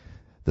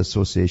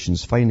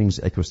 Association's findings,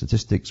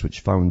 Ecostatistics, which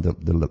found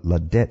that the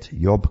Ladette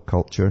yob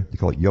culture, they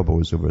call it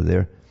yobos over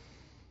there,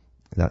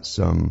 that's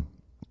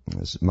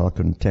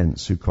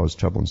malcontents who cause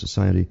trouble in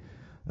society,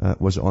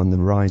 was on the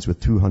rise with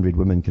 200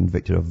 women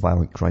convicted of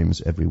violent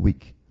crimes every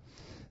week.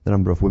 The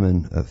number of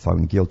women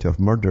found guilty of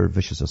murder,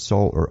 vicious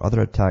assault, or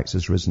other attacks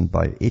has risen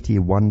by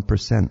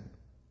 81%.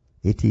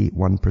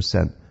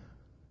 81%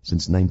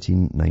 since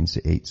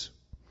 1998.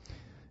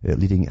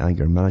 Leading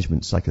anger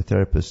management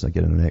psychotherapist,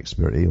 again an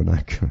expert on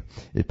anger,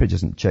 it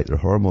doesn't check their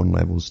hormone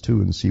levels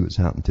too and see what's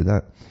happened to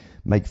that.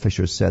 Mike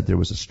Fisher said there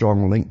was a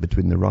strong link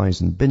between the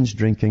rise in binge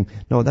drinking.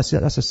 No, that's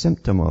a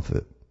symptom of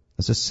it.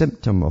 It's a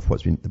symptom of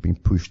what's they're being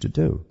pushed to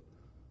do.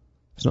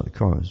 It's not the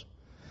cause.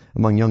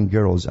 Among young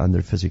girls and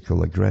their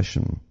physical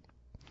aggression.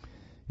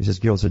 He says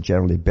girls are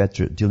generally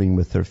better at dealing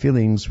with their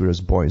feelings,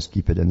 whereas boys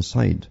keep it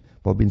inside.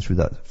 Well, I've been through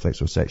that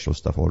flexosexual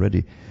stuff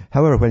already.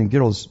 However, when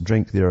girls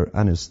drink, they're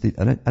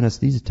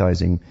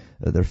anesthetizing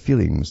their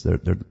feelings.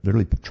 They're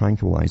really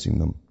tranquilizing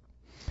them.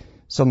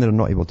 Some that are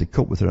not able to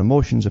cope with their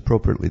emotions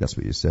appropriately, that's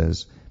what he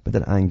says. But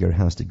that anger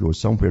has to go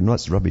somewhere. And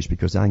that's rubbish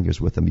because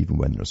anger's with them even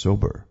when they're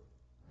sober.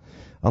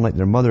 Unlike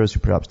their mothers who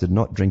perhaps did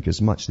not drink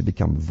as much, they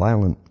become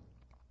violent.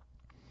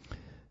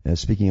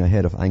 Speaking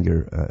ahead of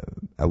Anger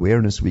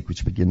Awareness Week,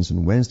 which begins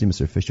on Wednesday,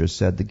 Mr. Fisher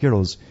said, the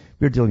girls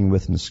we're dealing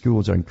with in the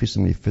schools are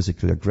increasingly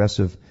physically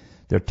aggressive.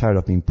 They're tired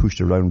of being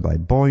pushed around by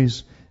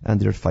boys,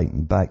 and they're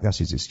fighting back. That's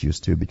his excuse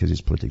too, because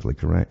he's politically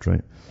correct,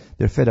 right?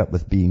 They're fed up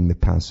with being the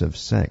passive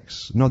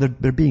sex. No,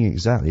 they're being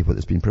exactly what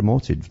has been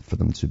promoted for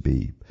them to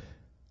be.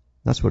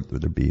 That's what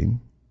they're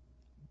being.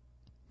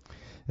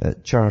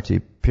 Charity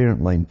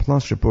Parent Line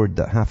Plus reported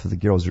that half of the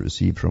girls that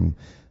received from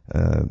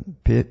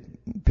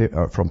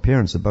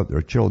parents about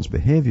their children's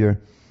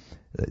behavior,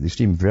 the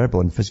extreme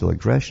verbal and physical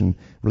aggression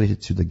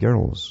related to the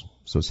girls.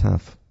 So it's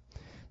half.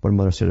 One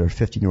mother said her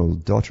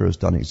 15-year-old daughter has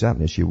done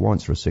exactly as she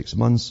wants for 6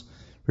 months,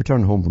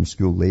 returned home from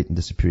school late and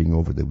disappearing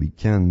over the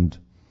weekend.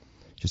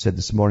 She said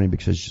this morning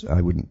because I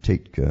wouldn't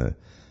take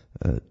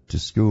to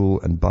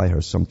school and buy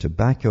her some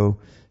tobacco,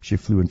 she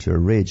flew into a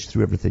rage,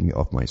 threw everything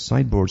off my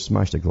sideboard,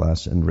 smashed a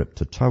glass and ripped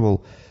a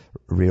towel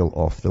rail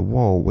off the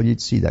wall. Well,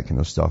 you'd see that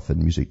kind of stuff in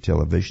music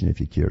television if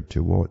you cared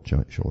to watch,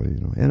 actually.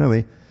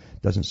 Anyway,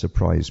 doesn't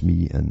surprise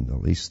me in the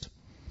least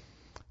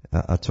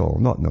at all.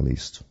 Not in the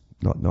least.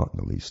 Not in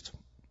the least.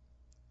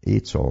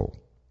 At all.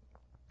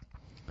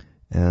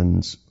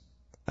 And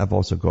I've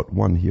also got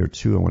one here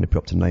too I want to put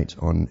up tonight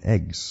on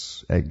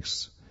eggs.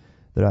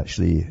 They're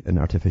actually in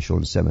artificial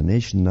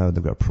insemination now.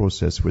 They've got a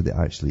process where they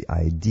actually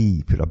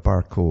ID, put a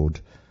barcode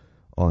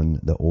on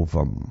the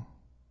ovum.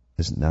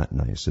 Isn't that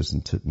nice?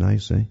 Isn't it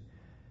nice, eh?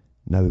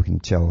 Now we can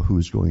tell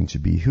who's going to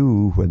be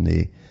who when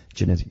they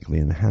genetically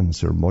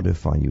enhance or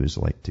modify you, as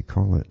I like to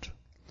call it.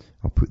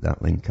 I'll put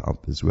that link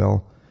up as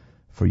well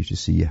for you to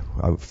see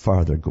how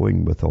far they're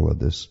going with all of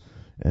this.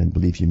 And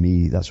believe you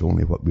me, that's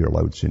only what we're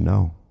allowed to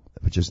know,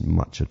 which isn't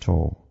much at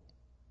all.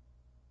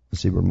 You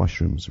see, we're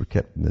mushrooms. We're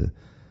kept in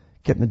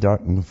the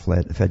dark and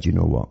fed you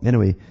know what.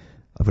 Anyway,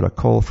 I've got a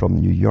call from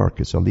New York.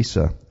 It's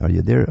Elisa. Are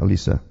you there,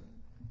 Elisa?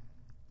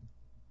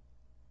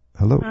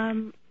 Hello.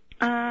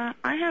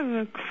 I have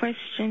a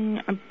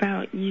question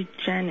about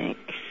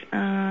eugenics,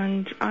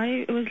 and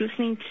I was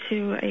listening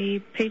to a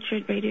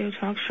Patriot Radio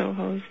talk show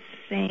host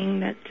saying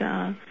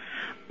that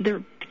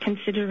they're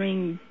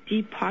considering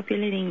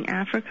depopulating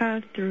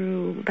Africa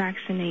through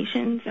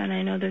vaccinations, and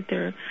I know that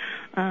they're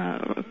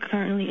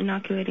currently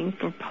inoculating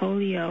for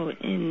polio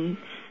in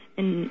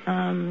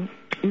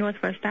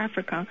Northwest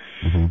Africa.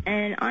 Mm-hmm.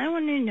 And I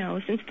want to know,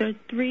 since there are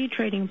 3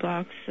 trading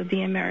blocks of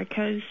the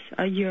Americas,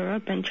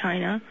 Europe, and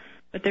China,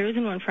 but there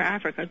isn't one for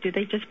Africa, do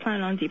they just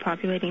plan on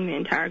depopulating the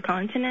entire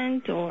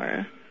continent,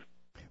 or?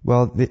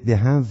 Well, they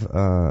have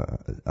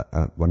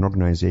an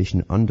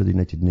organization under the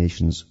United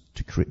Nations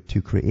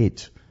to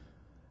create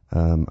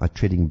a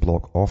trading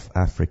bloc of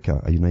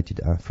Africa, a united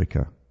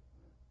Africa.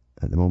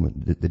 At the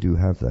moment, they do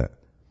have that.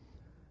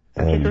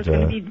 Okay, and, so it's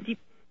going to be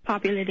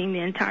depopulating the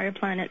entire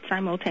planet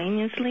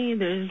simultaneously?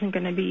 There isn't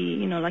going to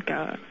be, like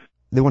a...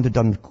 They want it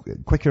done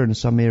quicker in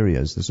some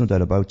areas. There's no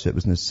doubt about it. It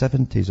was in the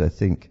 70s, I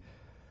think,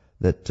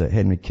 that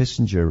Henry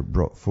Kissinger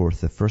brought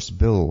forth the first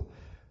bill,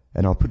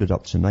 and I'll put it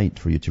up tonight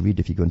for you to read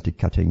if you go into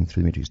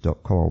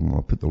cuttingthroughthematrix.com.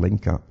 I'll put the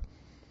link up,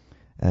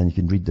 and you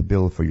can read the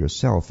bill for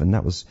yourself. And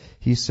that was,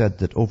 he said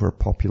that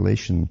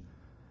overpopulation,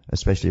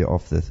 especially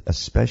of the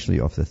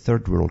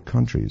third world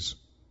countries,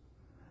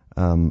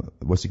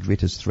 was the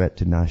greatest threat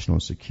to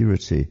national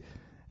security,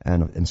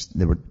 and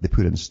they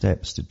put in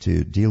steps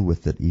to deal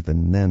with it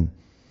even then.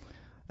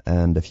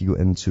 And if you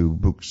go into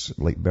books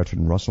like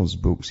Bertrand Russell's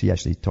books, he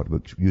actually talked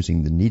about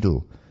using the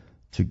needle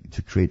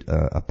to create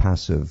a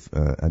passive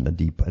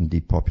and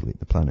depopulate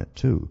the planet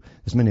too.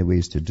 There's many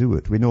ways to do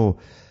it. We know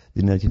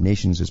the United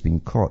Nations has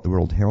been caught, the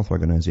World Health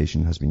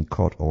Organization has been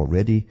caught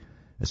already,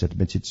 as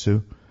admitted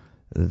to,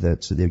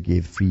 that they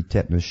gave free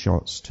tetanus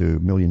shots to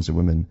millions of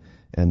women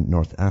in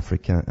North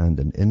Africa and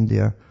in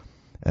India.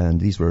 And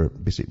these were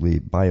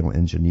basically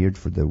bioengineered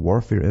for the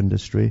warfare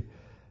industry.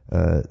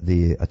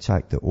 They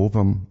attacked the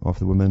ovum of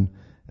the women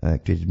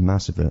created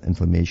massive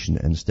inflammation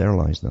and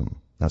sterilized them.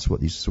 That's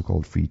what these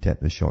so-called free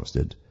tetanus shots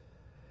did.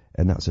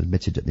 And that's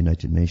admitted at the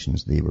United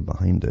Nations. They were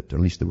behind it, or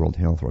at least the World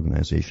Health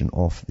Organization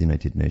of the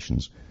United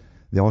Nations.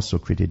 They also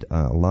created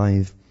a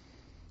live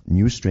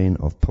new strain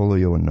of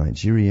polio in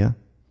Nigeria.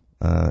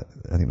 I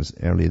think it was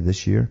earlier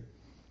this year.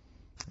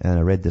 And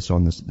I read this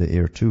on the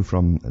air too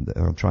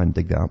I'll try and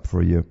dig that up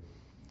for you.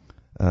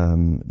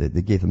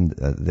 They gave them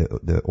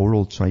the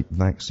oral type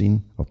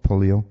vaccine of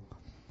polio.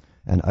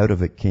 And out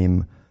of it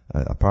came,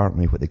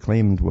 apparently what they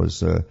claimed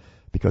was,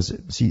 because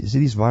see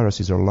these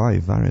viruses are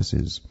live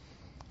viruses.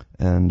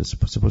 And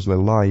supposedly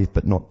live,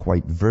 but not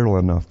quite viral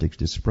enough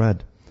to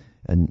spread.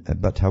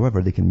 But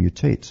however, they can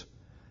mutate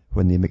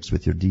when they mix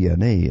with your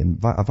DNA. And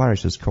a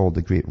virus is called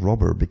the Great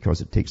Robber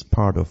because it takes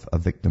part of a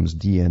victim's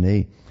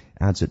DNA,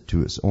 adds it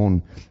to its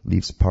own,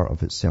 leaves part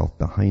of itself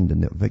behind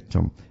in the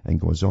victim, and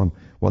goes on.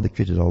 Well, they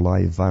created a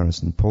live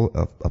virus, a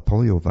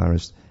polio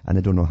virus, and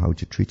they don't know how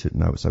to treat it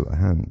now. It's out of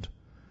hand.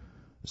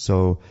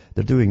 So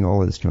they're doing all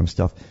of this kind of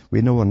stuff.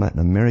 We know in Latin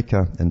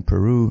America and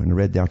Peru, and I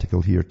read the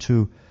article here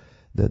too,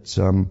 that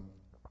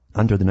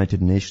under the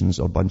United Nations,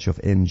 a bunch of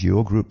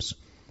NGO groups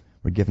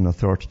were given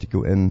authority to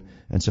go in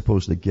and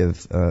supposedly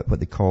give what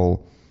they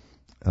call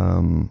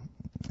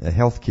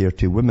health care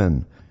to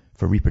women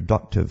for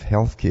reproductive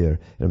health care.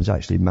 It was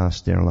actually mass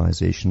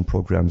sterilization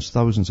programs.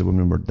 Thousands of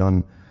women were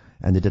done,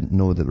 and they didn't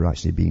know that they were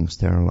actually being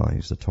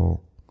sterilized at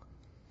all.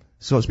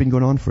 So it's been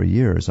going on for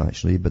years,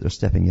 actually, but they're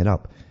stepping it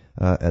up.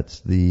 At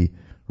the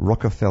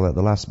Rockefeller,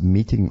 the last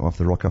meeting of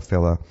the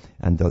Rockefeller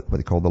and what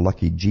they call the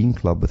Lucky Gene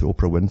Club with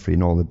Oprah Winfrey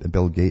and all the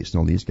Bill Gates and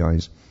all these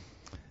guys,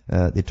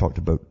 they talked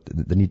about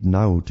the need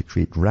now to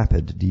create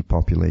rapid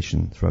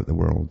depopulation throughout the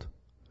world.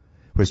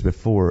 Whereas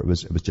before it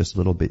was just a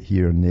little bit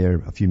here and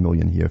there, a few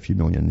million here, a few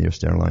million there,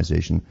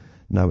 sterilization.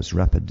 Now it's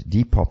rapid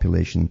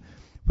depopulation,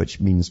 which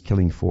means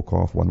killing folk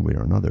off one way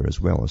or another as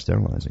well as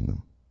sterilizing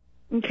them.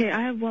 Okay,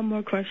 I have one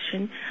more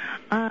question.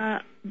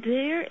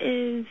 There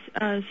is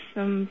a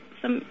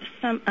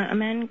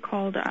man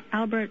called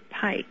Albert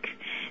Pike,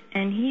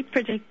 and he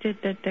predicted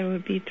that there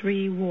would be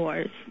 3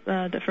 wars.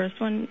 The first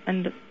one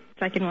and the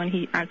second one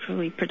he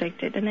actually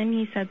predicted, and then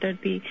he said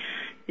there'd be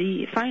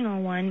the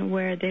final one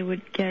where they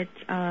would get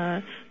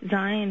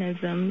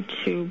Zionism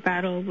to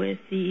battle with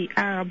the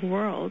Arab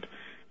world,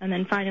 and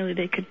then finally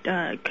they could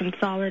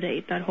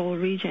consolidate that whole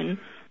region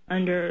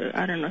under,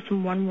 I don't know,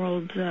 some one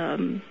world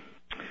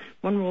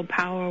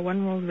power,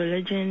 one world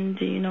religion.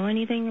 Do you know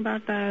anything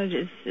about that?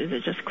 Is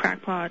it just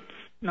crackpots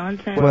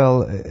nonsense?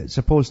 Well,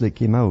 supposedly it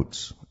came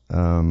out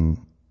from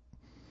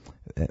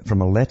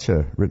a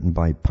letter written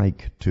by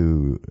Pike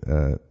to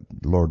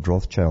Lord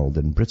Rothschild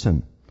in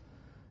Britain,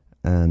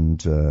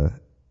 and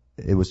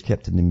it was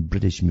kept in the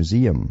British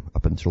Museum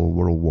up until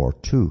World War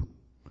II.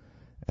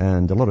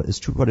 And a lot of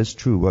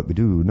what we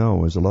do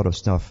know is a lot of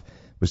stuff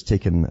was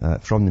taken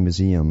from the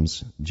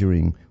museums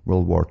during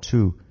World War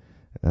II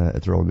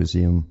at the Royal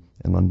Museum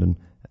in London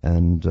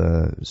and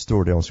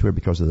stored elsewhere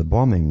because of the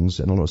bombings,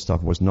 and a lot of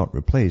stuff was not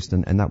replaced,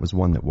 and that was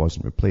one that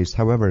wasn't replaced.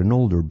 However, in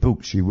older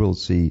books you will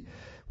see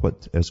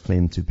what is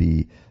claimed to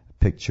be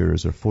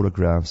pictures or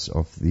photographs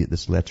of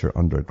this letter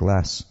under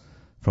glass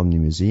from the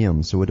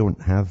museum, so we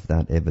don't have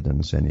that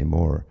evidence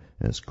anymore.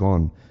 It's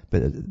gone.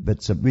 But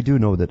we do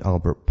know that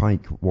Albert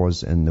Pike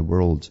was in the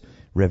world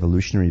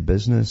revolutionary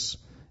business.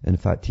 In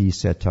fact, he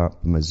set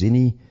up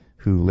Mazzini,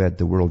 who led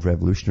the World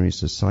Revolutionary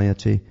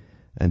Society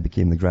and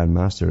became the Grand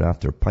Master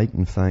after Pike,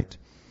 in fact.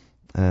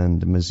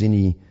 And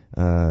Mazzini,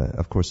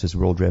 of course, his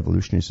World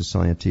Revolutionary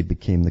Society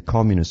became the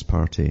Communist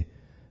Party,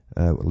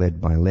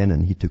 led by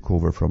Lenin. He took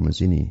over from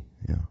Mazzini.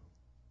 Yeah.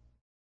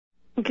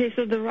 Okay,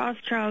 so the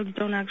Rothschilds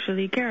don't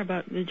actually care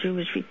about the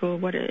Jewish people.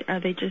 What are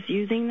they just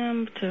using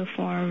them to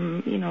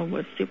form,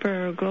 a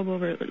super global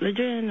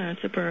religion or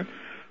super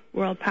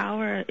world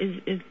power?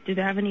 Do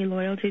they have any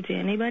loyalty to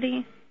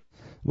anybody?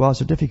 Well,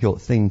 it's a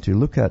difficult thing to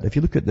look at. If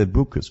you look at the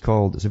book, it's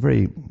a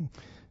very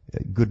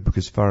good book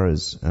as far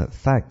as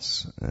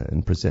facts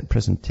and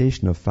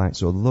presentation of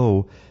facts,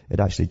 although it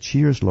actually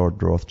cheers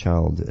Lord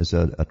Rothschild as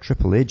a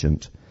triple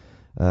agent.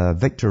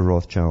 Victor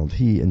Rothschild,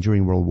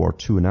 during World War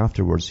II and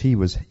afterwards, he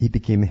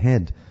became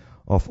head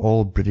of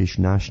all British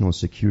national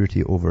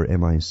security over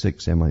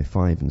MI6,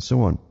 MI5 and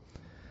so on.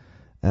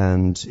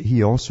 And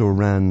he also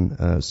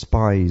ran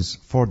spies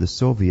for the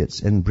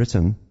Soviets in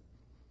Britain.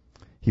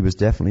 He was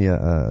definitely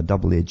a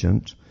double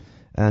agent.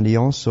 And he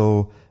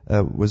also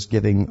was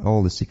giving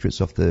all the secrets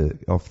of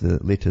the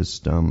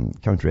latest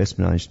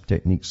counter-espionage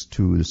techniques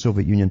to the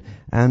Soviet Union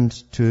and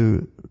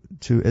to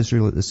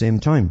Israel at the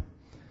same time.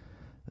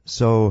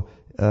 So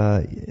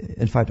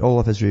in fact, all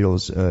of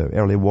Israel's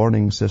early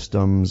warning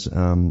systems,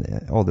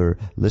 all their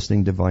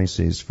listening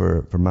devices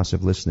for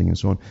massive listening and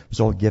so on,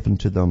 was all given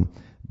to them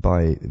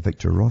by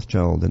Victor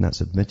Rothschild, and that's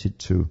admitted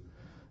to.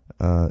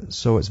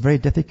 So it's very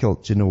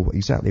difficult to know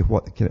exactly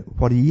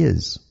what he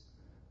is.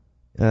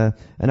 And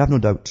I've no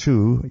doubt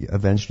too,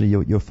 eventually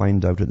you'll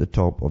find out at the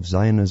top of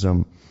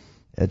Zionism,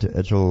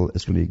 it's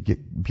going to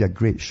be a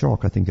great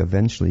shock, I think,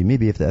 eventually.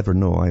 Maybe if they ever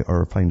know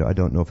or find out, I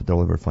don't know if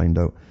they'll ever find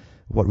out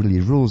what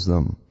really rules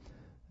them.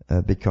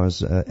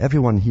 Because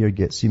everyone here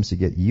seems to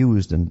get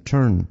used in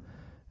turn.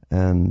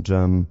 And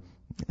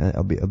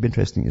it'll be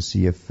interesting to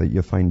see if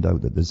you find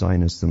out that the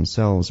Zionists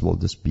themselves will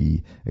just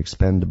be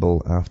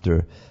expendable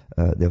after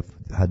they've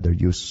had their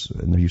use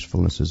and their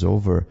usefulness is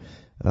over.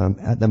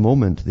 At the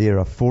moment, they are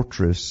a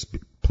fortress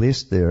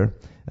placed there,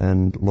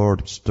 and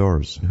Lord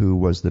Storrs, who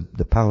was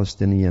the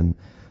Palestinian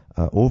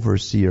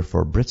overseer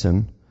for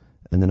Britain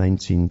in the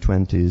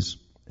 1920s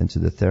into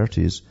the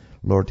 30s,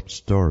 Lord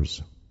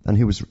Storrs. And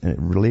he was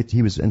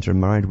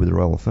intermarried with the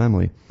royal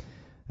family.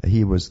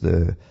 He was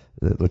the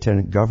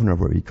lieutenant governor,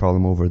 what we call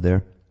him over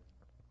there.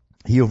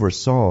 He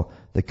oversaw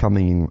the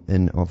coming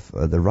in of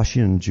the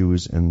Russian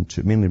Jews,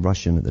 into mainly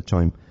Russian at the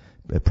time,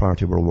 prior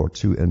to World War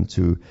II,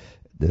 into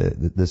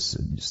this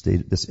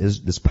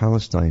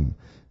Palestine,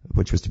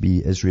 which was to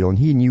be Israel. And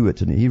he knew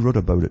it, and he wrote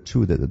about it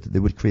too, that they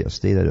would create a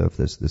state out of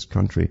this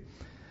country.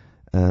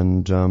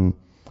 And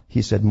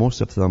he said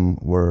most of them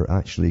were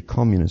actually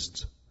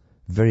communists.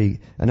 And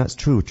that's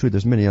true.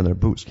 There's many other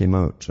books came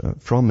out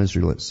from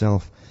Israel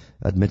itself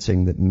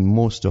admitting that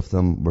most of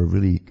them were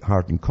really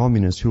hardened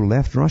communists who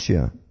left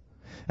Russia.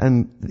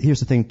 And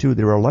here's the thing too,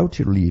 they were allowed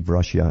to leave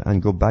Russia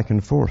and go back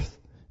and forth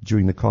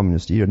during the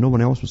communist era. No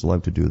one else was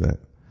allowed to do that.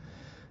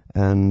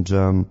 And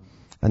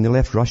they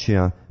left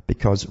Russia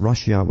because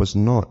Russia was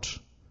not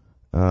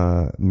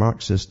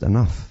Marxist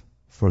enough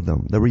for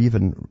them. They were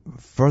even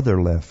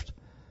further left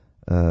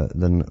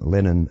than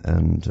Lenin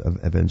and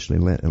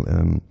eventually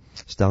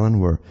Stalin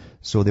were.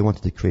 So they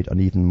wanted to create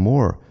an even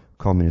more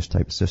communist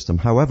type system.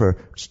 However,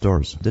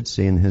 Storrs did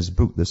say in his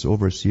book, this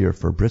overseer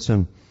for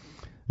Britain,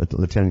 the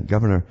lieutenant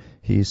governor,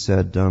 he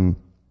said, or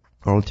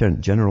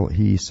lieutenant general,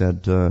 he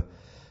said that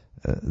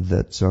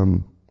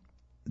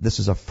this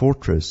is a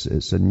fortress.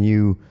 It's a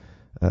new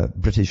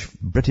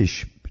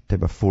British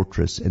type of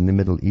fortress in the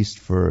Middle East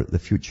for the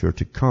future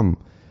to come,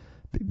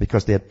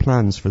 because they had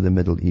plans for the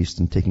Middle East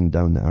and taking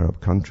down the Arab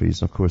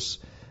countries. Of course,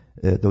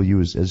 they'll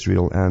use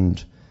Israel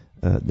and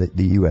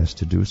the U.S.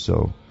 to do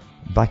so.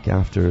 Back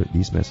after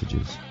these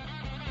messages.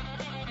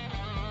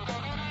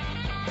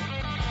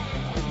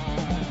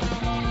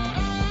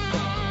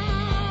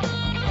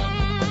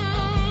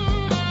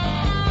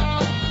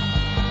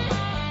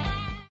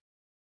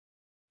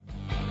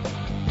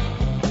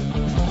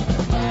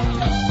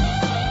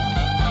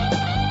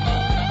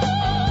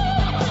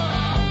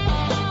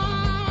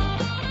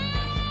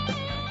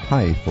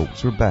 Hi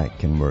folks, we're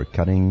back and we're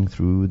cutting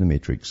through the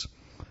matrix.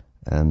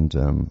 And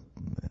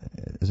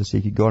as I say,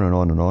 you could go on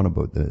and on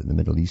about the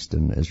Middle East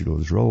and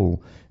Israel's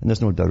role, and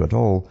there's no doubt at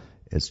all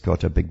it's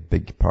got a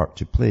big part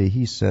to play.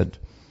 He said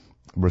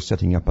we're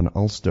setting up an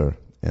Ulster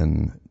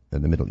in the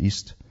Middle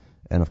East,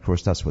 and of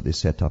course that's what they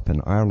set up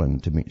in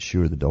Ireland to make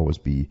sure there'd always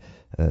be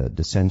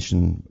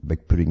dissension by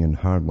putting in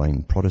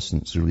hardline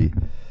Protestants really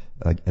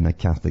in a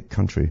Catholic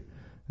country.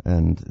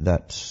 And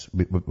that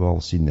we've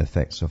all seen the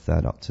effects of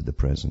that up to the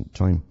present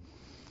time.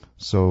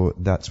 So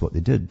that's what they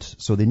did.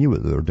 So they knew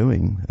what they were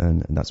doing,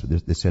 and that's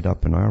what they set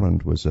up in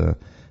Ireland, was a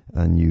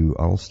new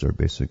Ulster,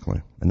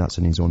 basically. And that's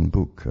in his own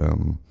book,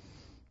 from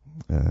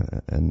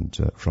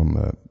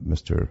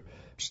Mr.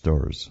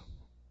 Storrs,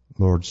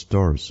 Lord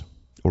Storrs,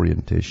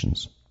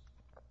 Orientations.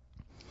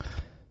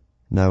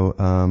 Now,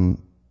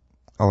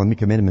 I'll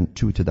make amendment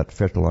 2 to that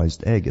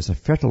fertilized egg. It's a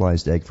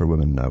fertilized egg for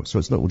women now. So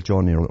it's little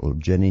Johnny or little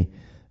Jenny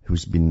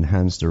who's been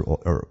enhanced,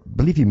 or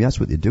believe you me, that's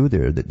what they do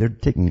there. They're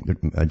taking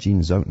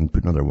genes out and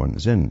putting other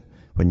ones in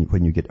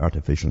when you get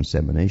artificial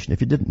insemination. If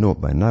you didn't know it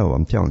by now,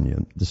 I'm telling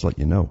you, just let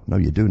you know. Now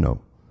you do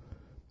know.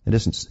 It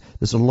isn't.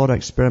 There's a lot of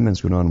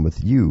experiments going on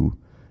with you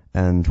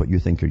and what you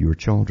think are your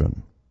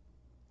children.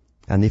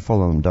 And they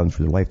follow them down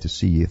through their life to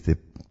see if they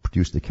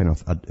produce the kind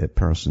of a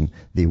person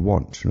they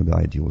want, the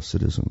ideal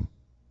citizen.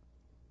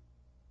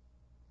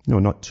 No,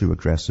 not too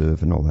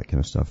aggressive and all that kind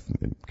of stuff.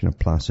 Kind of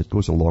placid,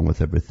 goes along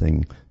with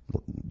everything,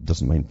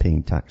 doesn't mind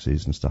paying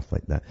taxes and stuff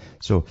like that.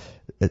 So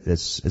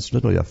it's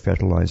literally a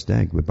fertilized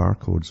egg with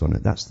barcodes on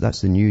it.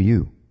 That's the new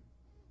you.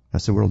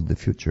 That's the world of the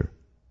future.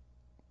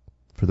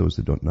 For those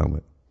that don't know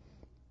it.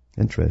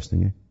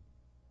 Interesting,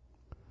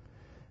 eh?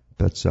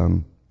 But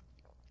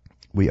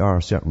we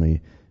are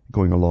certainly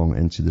going along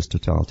into this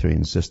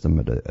totalitarian system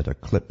at a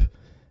clip,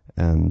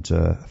 and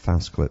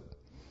fast clip.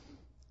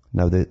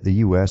 Now, the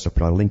US, I'll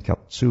put a link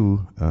up to,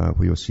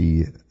 where you'll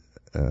see,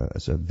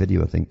 as a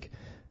video, I think,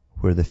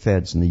 where the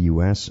feds in the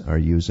US are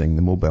using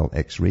the mobile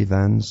X-ray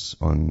vans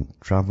on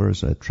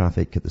travelers,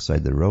 traffic at the side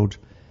of the road.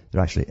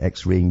 They're actually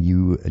X-raying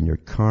you in your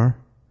car.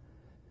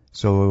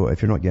 So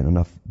if you're not getting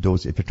enough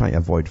dose, if you're trying to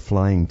avoid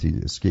flying to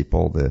escape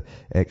all the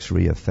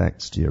X-ray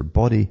effects to your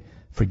body,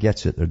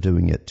 forget it. They're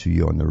doing it to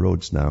you on the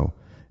roads now.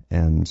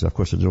 And of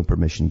course, there's no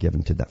permission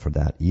given to that for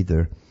that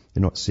either.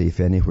 They're not safe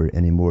anywhere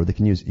anymore. They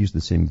can use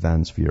the same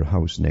vans for your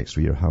house, next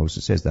to your house.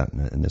 It says that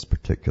in this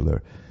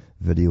particular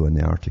video in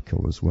the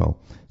article as well.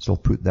 So I'll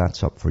put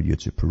that up for you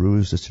to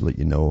peruse, just to let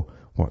you know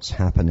what's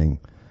happening.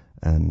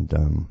 And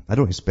I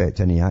don't expect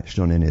any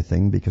action on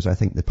anything, because I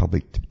think the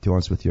public, to be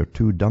honest with you, are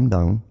too dumbed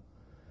down.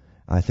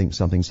 I think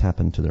something's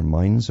happened to their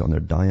minds, on their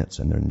diets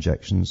and their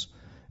injections,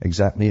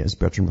 exactly as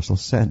Bertrand Russell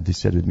said. They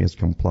said it would make us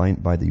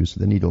compliant by the use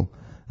of the needle.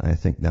 I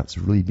think that's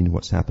really been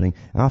what's happening.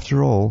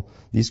 After all,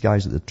 these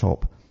guys at the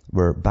top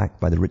were backed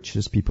by the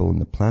richest people on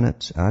the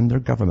planet and their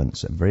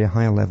governments at very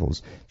high levels.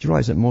 Do you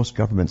realize that most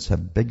governments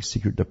have big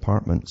secret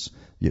departments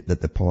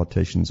that the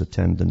politicians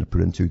attend and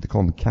put into? They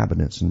call them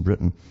cabinets in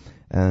Britain.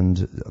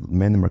 And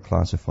many of them are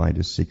classified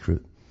as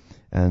secret.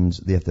 And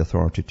they have the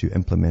authority to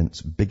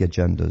implement big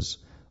agendas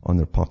on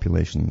their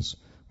populations.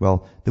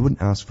 Well, they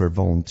wouldn't ask for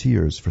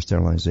volunteers for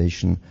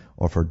sterilization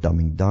or for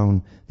dumbing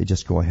down. They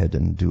just go ahead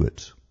and do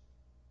it.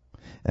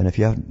 And if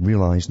you haven't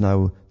realized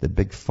now that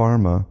Big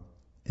Pharma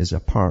is a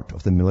part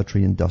of the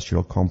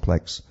military-industrial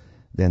complex,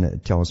 then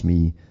it tells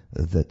me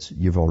that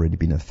you've already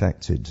been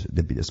affected.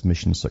 This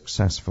mission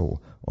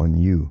successful on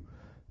you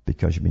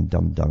because you've been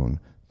dumbed down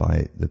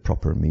by the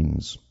proper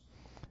means.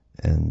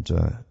 And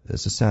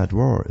it's a sad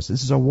war. This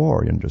is a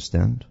war, you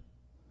understand?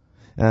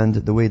 And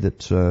the way that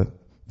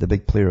the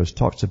big players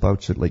talked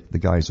about it, like the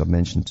guys I've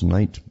mentioned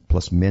tonight,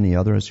 plus many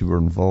others who were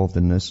involved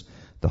in this,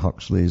 the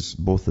Huxleys,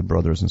 both the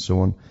brothers and so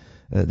on,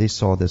 they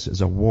saw this as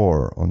a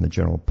war on the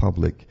general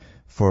public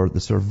for the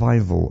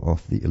survival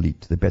of the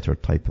elite, the better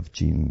type of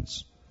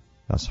genes.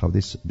 That's how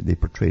they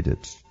portrayed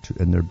it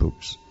in their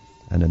books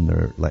and in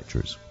their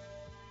lectures.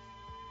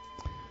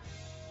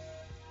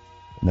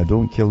 Now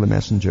don't kill the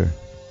messenger.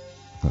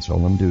 That's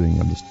all I'm doing.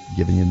 I'm just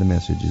giving you the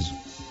messages.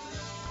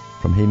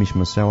 From Hamish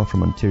myself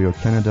from Ontario,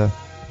 Canada,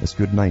 it's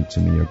good night to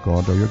me. Your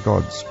God or your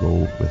gods go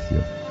with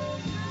you.